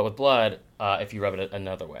 but with blood, if you rub it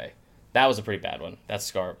another way. That was a pretty bad one. That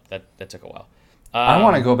scar, that took a while. I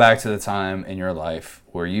want to go back to the time in your life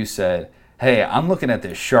where you said, hey, I'm looking at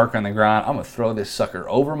this shark on the ground. I'm going to throw this sucker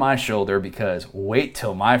over my shoulder because wait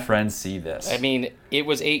till my friends see this. I mean, it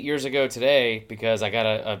was 8 years ago today because I got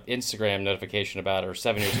a Instagram notification about it, or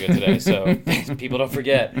 7 years ago today, so people don't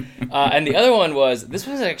forget. And the other one this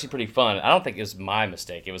was actually pretty fun. I don't think it was my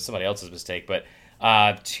mistake. It was somebody else's mistake. But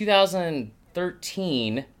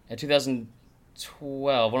 2013 and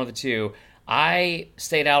 2012, one of the two, I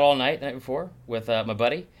stayed out all night the night before with my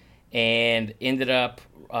buddy and ended up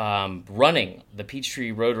running the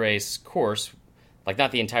Peachtree Road Race course, like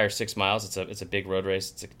not the entire 6 miles. It's a big road race.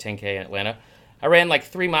 It's a 10K in Atlanta. I ran like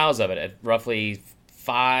 3 miles of it at roughly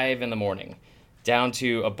 5 in the morning. down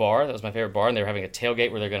to a bar. That was my favorite bar, and they were having a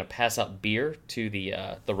tailgate where they're going to pass out beer to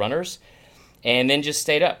the runners, and then just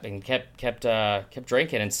stayed up and kept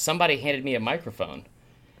drinking. And somebody handed me a microphone,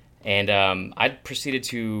 and I proceeded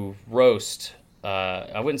to roast.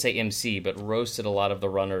 I wouldn't say MC, but roasted a lot of the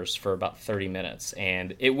runners for about 30 minutes,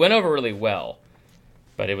 and it went over really well.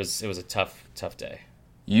 But it was a tough day.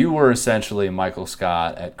 You were essentially Michael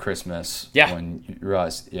Scott at Christmas. Yeah. When you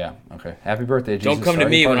realized, yeah, okay. Happy birthday, Jesus. Don't come to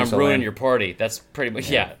me when I'm ruining lame. your party. That's pretty much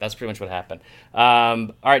that's pretty much what happened.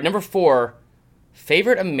 All right, number 4,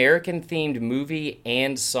 favorite American-themed movie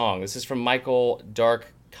and song. This is from Michael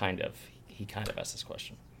Dark, kind of. He kind of asked this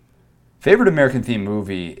question. Favorite American-themed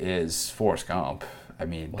movie is Forrest Gump. I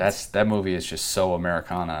mean, that movie is just so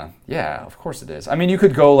Americana. Yeah, of course it is. I mean, you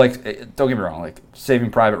could go like, don't get me wrong, like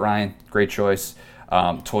Saving Private Ryan, great choice.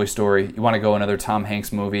 Toy Story. You want to go another Tom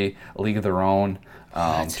Hanks movie, A League of Their Own.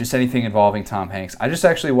 Just anything involving Tom Hanks. I just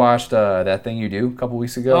actually watched That Thing You Do a couple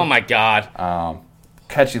weeks ago. Oh my God.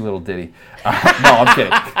 Catchy little ditty. No, I'm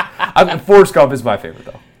kidding. Forrest Gump is my favorite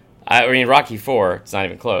though. I mean, Rocky 4. It's not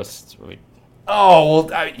even close. It's really... Oh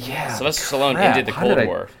well, yeah. Sylvester Stallone ended the Cold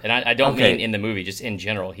War, and I don't mean in the movie, just in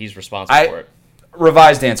general. He's responsible for it.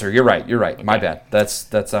 Revised answer. You're right. Okay. My bad.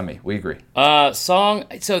 That's on me. We agree. Song.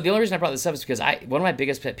 So the only reason I brought this up is because one of my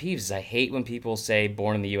biggest pet peeves is I hate when people say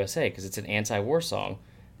 "Born in the USA" because it's an anti-war song.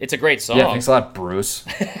 It's a great song. Yeah. Thanks a lot, Bruce.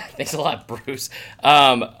 Thanks a lot, Bruce.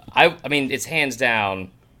 I mean, it's hands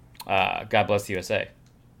down. God bless the USA.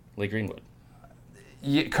 Lee Greenwood.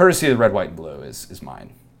 Yeah, courtesy of the red, white, and blue is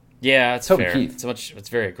mine. Yeah, it's Toby fair. Keith. It's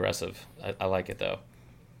very aggressive. I like it though.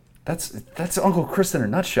 That's Uncle Chris in a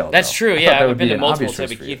nutshell. That's true. Yeah, I've been to multiple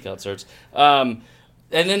Toby Keith concerts. And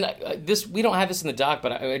then we don't have this in the doc,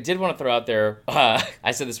 but I did want to throw out there.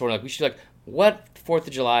 I said this morning, like we should what 4th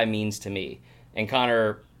of July means to me. And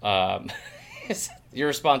Connor, your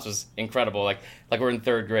response was incredible. Like we're in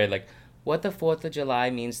 3rd grade. Like what the 4th of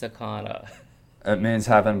July means to Connor. It means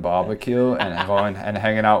having barbecue and going and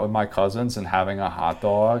hanging out with my cousins and having a hot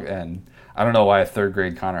dog. And I don't know why a 3rd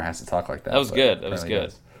grade Connor has to talk like that. That was good. That was good.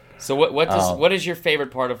 Does. So what is your favorite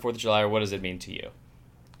part of 4th of July, or what does it mean to you?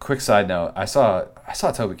 Quick side note: I saw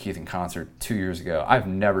Toby Keith in concert 2 years ago. I've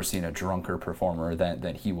never seen a drunker performer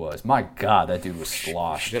than he was. My God, that dude was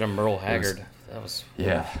sloshed. You got a Merle Haggard. That was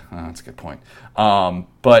that's a good point.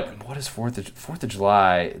 But what is 4th of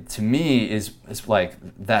July to me is like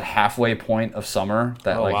that halfway point of summer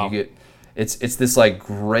that you get. It's this like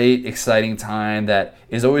great exciting time that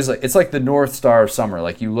is always like it's like the North Star of summer.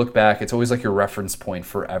 Like you look back, it's always like your reference point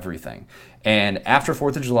for everything. And after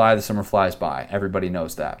 4th of July, the summer flies by. Everybody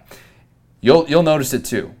knows that. You'll notice it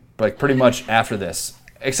too. Like pretty much after this,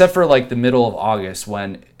 except for like the middle of August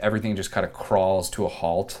when everything just kind of crawls to a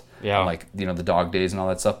halt. Yeah. Like the dog days and all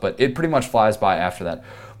that stuff. But it pretty much flies by after that.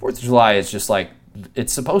 4th of July is just like.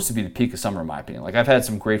 It's supposed to be the peak of summer, in my opinion. Like I've had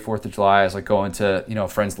some great 4th of July's, like going to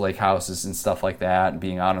friends' lake houses and stuff like that, and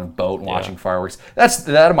being out on a boat and watching fireworks. That,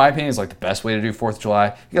 in my opinion, is like the best way to do 4th of July.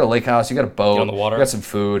 You got a lake house, you got a boat, on the water. You got some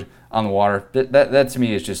food on the water. That to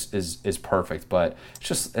me is just is perfect. But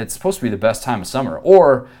it's supposed to be the best time of summer.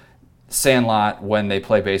 Or Sandlot when they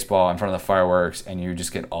play baseball in front of the fireworks, and you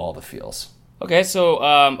just get all the feels. Okay, so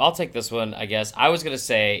I'll take this one, I guess. I was going to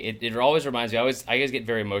say, it always reminds me, I always get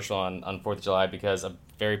very emotional on 4th of July because I'm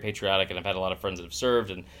very patriotic and I've had a lot of friends that have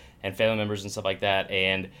served and family members and stuff like that.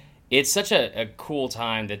 And it's such a cool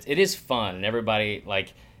time that it is fun and everybody,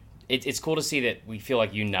 like, it's cool to see that we feel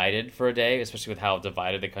like united for a day, especially with how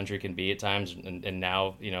divided the country can be at times. And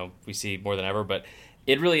now, we see more than ever, but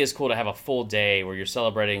it really is cool to have a full day where you're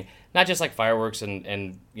celebrating not just like fireworks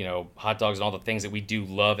and hot dogs and all the things that we do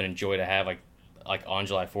love and enjoy to have, like on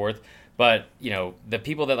July 4th, but the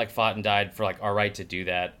people that like fought and died for like our right to do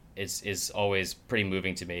that is always pretty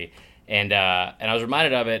moving to me. And I was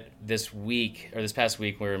reminded of it this past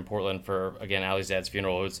week when we were in Portland for again Allie's dad's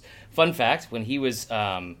funeral. It was fun fact, when he was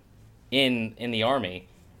in the Army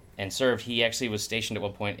and served, he actually was stationed at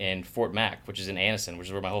one point in Fort Mac, which is in Anniston, which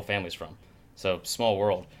is where my whole family's from. So small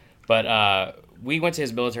world. But we went to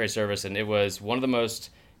his military service, and it was one of the most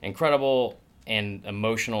incredible and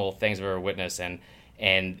emotional things I've ever witnessed.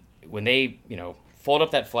 And when they, fold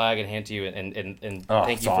up that flag and hand to you and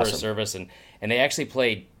thank you for his service, and they actually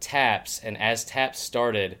played taps, and as taps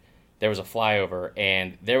started, there was a flyover,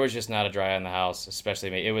 and there was just not a dry eye in the house,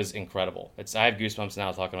 especially me. It was incredible. I have goosebumps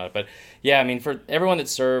now talking about it. But yeah, I mean, for everyone that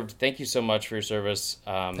served, thank you so much for your service.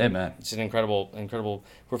 Amen. It's an incredible.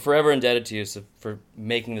 We're forever indebted to you for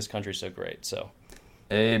making this country so great. So,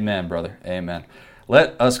 amen, brother. Amen.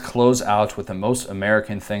 Let us close out with the most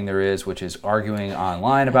American thing there is, which is arguing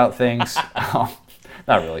online about things.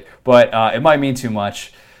 Not really, but it might mean too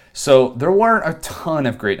much. So there weren't a ton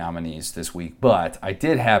of great nominees this week, but I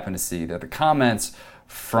did happen to see that the comments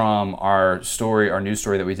from our news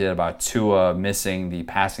story that we did about Tua missing the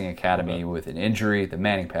passing academy with an injury, the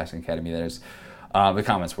Manning passing academy, that is, the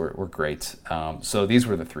comments were great. So these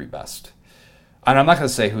were the 3 best. And I'm not going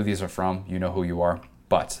to say who these are from. You know who you are.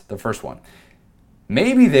 But the first one.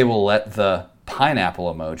 Maybe they will let the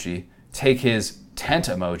pineapple emoji take his tent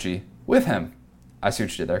emoji with him. I see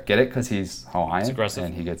what you did there. Get it? Because he's Hawaiian. It's aggressive.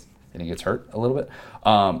 And he gets hurt a little bit.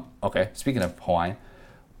 Okay, speaking of Hawaiian.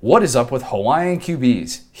 What is up with Hawaiian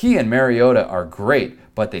QBs? He and Mariota are great,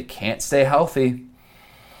 but they can't stay healthy.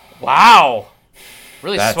 Wow.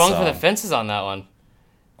 Really swung for the fences on that one.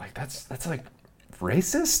 Like that's like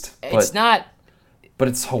racist? It's not. But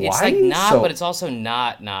it's Hawaii? It's like not, but it's also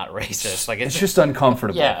not racist. Like it's just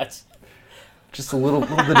uncomfortable. Yeah, it's just a little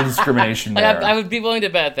bit of discrimination there. I would be willing to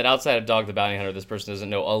bet that outside of Dog the Bounty Hunter, this person doesn't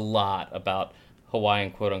know a lot about Hawaiian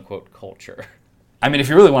quote-unquote culture. I mean, if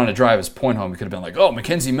you really wanted to drive his point home, you could have been like, "Oh,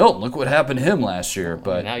 Mackenzie Milton, look what happened to him last year."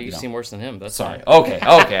 But now you seem worse than him. That's sorry. fine. Okay.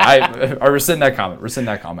 I rescind that comment.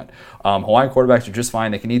 Hawaiian quarterbacks are just fine.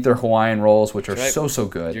 They can eat their Hawaiian rolls, which are so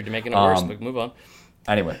good. You're making it worse. But move on.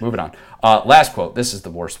 Anyway, moving on. Last quote. This is the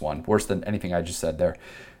worst one. Worse than anything I just said there.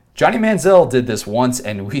 Johnny Manziel did this once,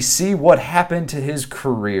 and we see what happened to his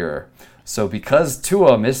career. So because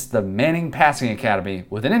Tua missed the Manning Passing Academy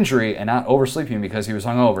with an injury and not oversleeping because he was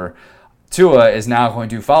hungover, Tua is now going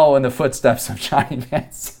to follow in the footsteps of Johnny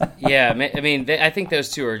Manziel. Yeah, I mean, I think those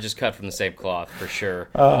two are just cut from the same cloth for sure.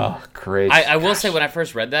 Oh, great. I will say when I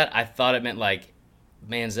first read that, I thought it meant like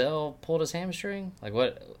Manziel pulled his hamstring. Like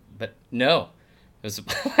what? But no. It was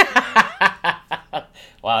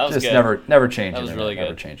wow, that was just good. Never changed. That was really good.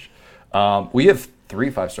 Never changed. We have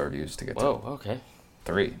 3 5-star reviews to get to. Whoa, okay.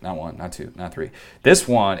 3, not 1, not 2, not 3. This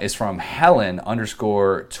one is from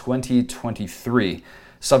Helen_2023.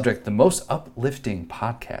 Subject, the most uplifting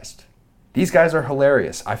podcast. These guys are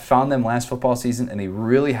hilarious. I found them last football season, and they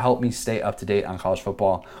really helped me stay up to date on college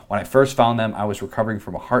football. When I first found them, I was recovering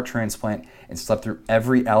from a heart transplant and slept through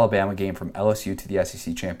every Alabama game from LSU to the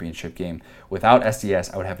SEC championship game. Without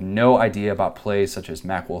SDS, I would have no idea about plays such as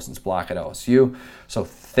Mack Wilson's block at LSU. So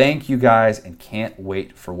thank you guys, and can't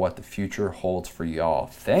wait for what the future holds for y'all.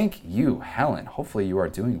 Thank you, Helen. Hopefully you are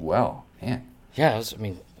doing well. Man. Yeah, I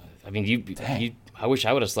mean, you. I wish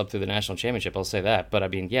I would have slept through the national championship. I'll say that. But I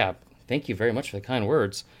mean, yeah. Thank you very much for the kind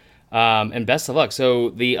words. And best of luck. So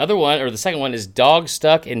the other one, or the second one, is Dog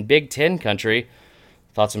Stuck in Big Ten Country.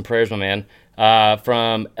 Thoughts and prayers, my man.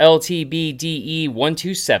 From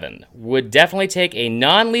LTBDE127. Would definitely take a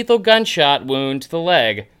non-lethal gunshot wound to the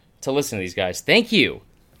leg to listen to these guys. Thank you.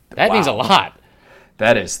 That means a lot.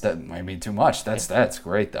 That might mean too much. That's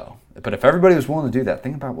great, though. But if everybody was willing to do that,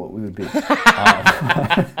 think about what we would be.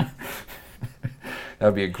 That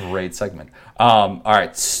would be a great segment. All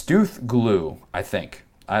right, Stooth Glue, I think.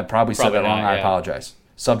 I probably said that wrong. I apologize.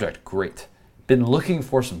 Subject, great. Been looking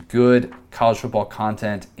for some good college football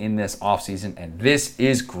content in this offseason, and this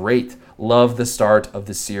is great. Love the start of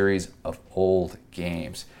the series of old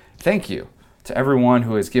games. Thank you to everyone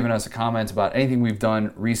who has given us a comment about anything we've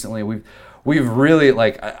done recently. We've really,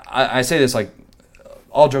 I say this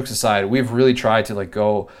all jokes aside, we've really tried to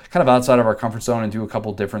go kind of outside of our comfort zone and do a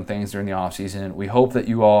couple different things during the offseason. We hope that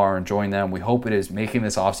you all are enjoying them. We hope it is making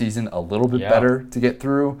this offseason a little bit better to get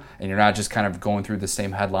through, and you're not just kind of going through the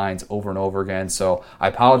same headlines over and over again. So I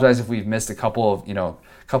apologize if we've missed a couple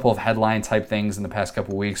of headline type things in the past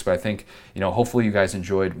couple of weeks, but I think, hopefully you guys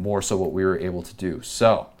enjoyed more so what we were able to do.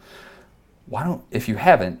 So if you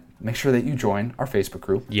haven't, make sure that you join our Facebook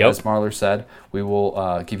group. Yep. As Marler said, we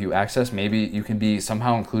will give you access. Maybe you can be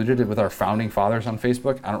somehow included with our founding fathers on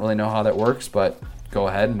Facebook. I don't really know how that works, but go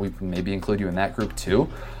ahead and we can maybe include you in that group too.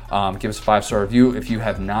 Give us a 5-star review. If you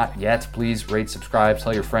have not yet, please rate, subscribe,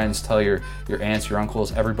 tell your friends, tell your aunts, your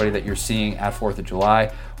uncles, everybody that you're seeing at 4th of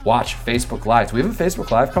July. Watch Facebook Live. Do we have a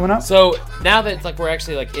Facebook Live coming up? So now that we're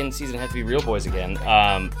actually in season, have to be Real Boys again.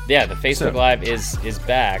 The Facebook Live is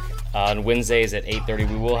back. On Wednesdays at 8:30.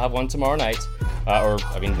 We will have one tomorrow night,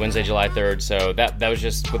 Wednesday, July 3rd. So that was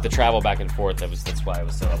just with the travel back and forth. That's why it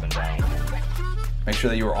was so up and down. Make sure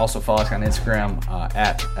that you are also following us on Instagram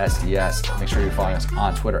at SDS. Make sure you're following us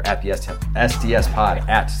on Twitter at the SDS Pod,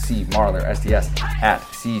 at C Marler, SDS at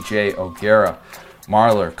CJ O'Gara.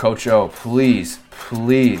 Marler, Coach O, please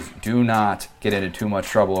do not get into too much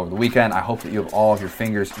trouble over the weekend. I hope that you have all of your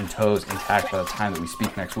fingers and toes intact by the time that we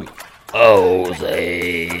speak next week.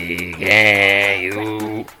 Jose, can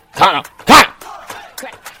you... Connell!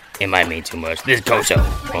 It might mean too much. This is Coach O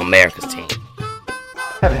from America's team.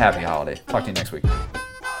 Have a happy holiday. Talk to you next week.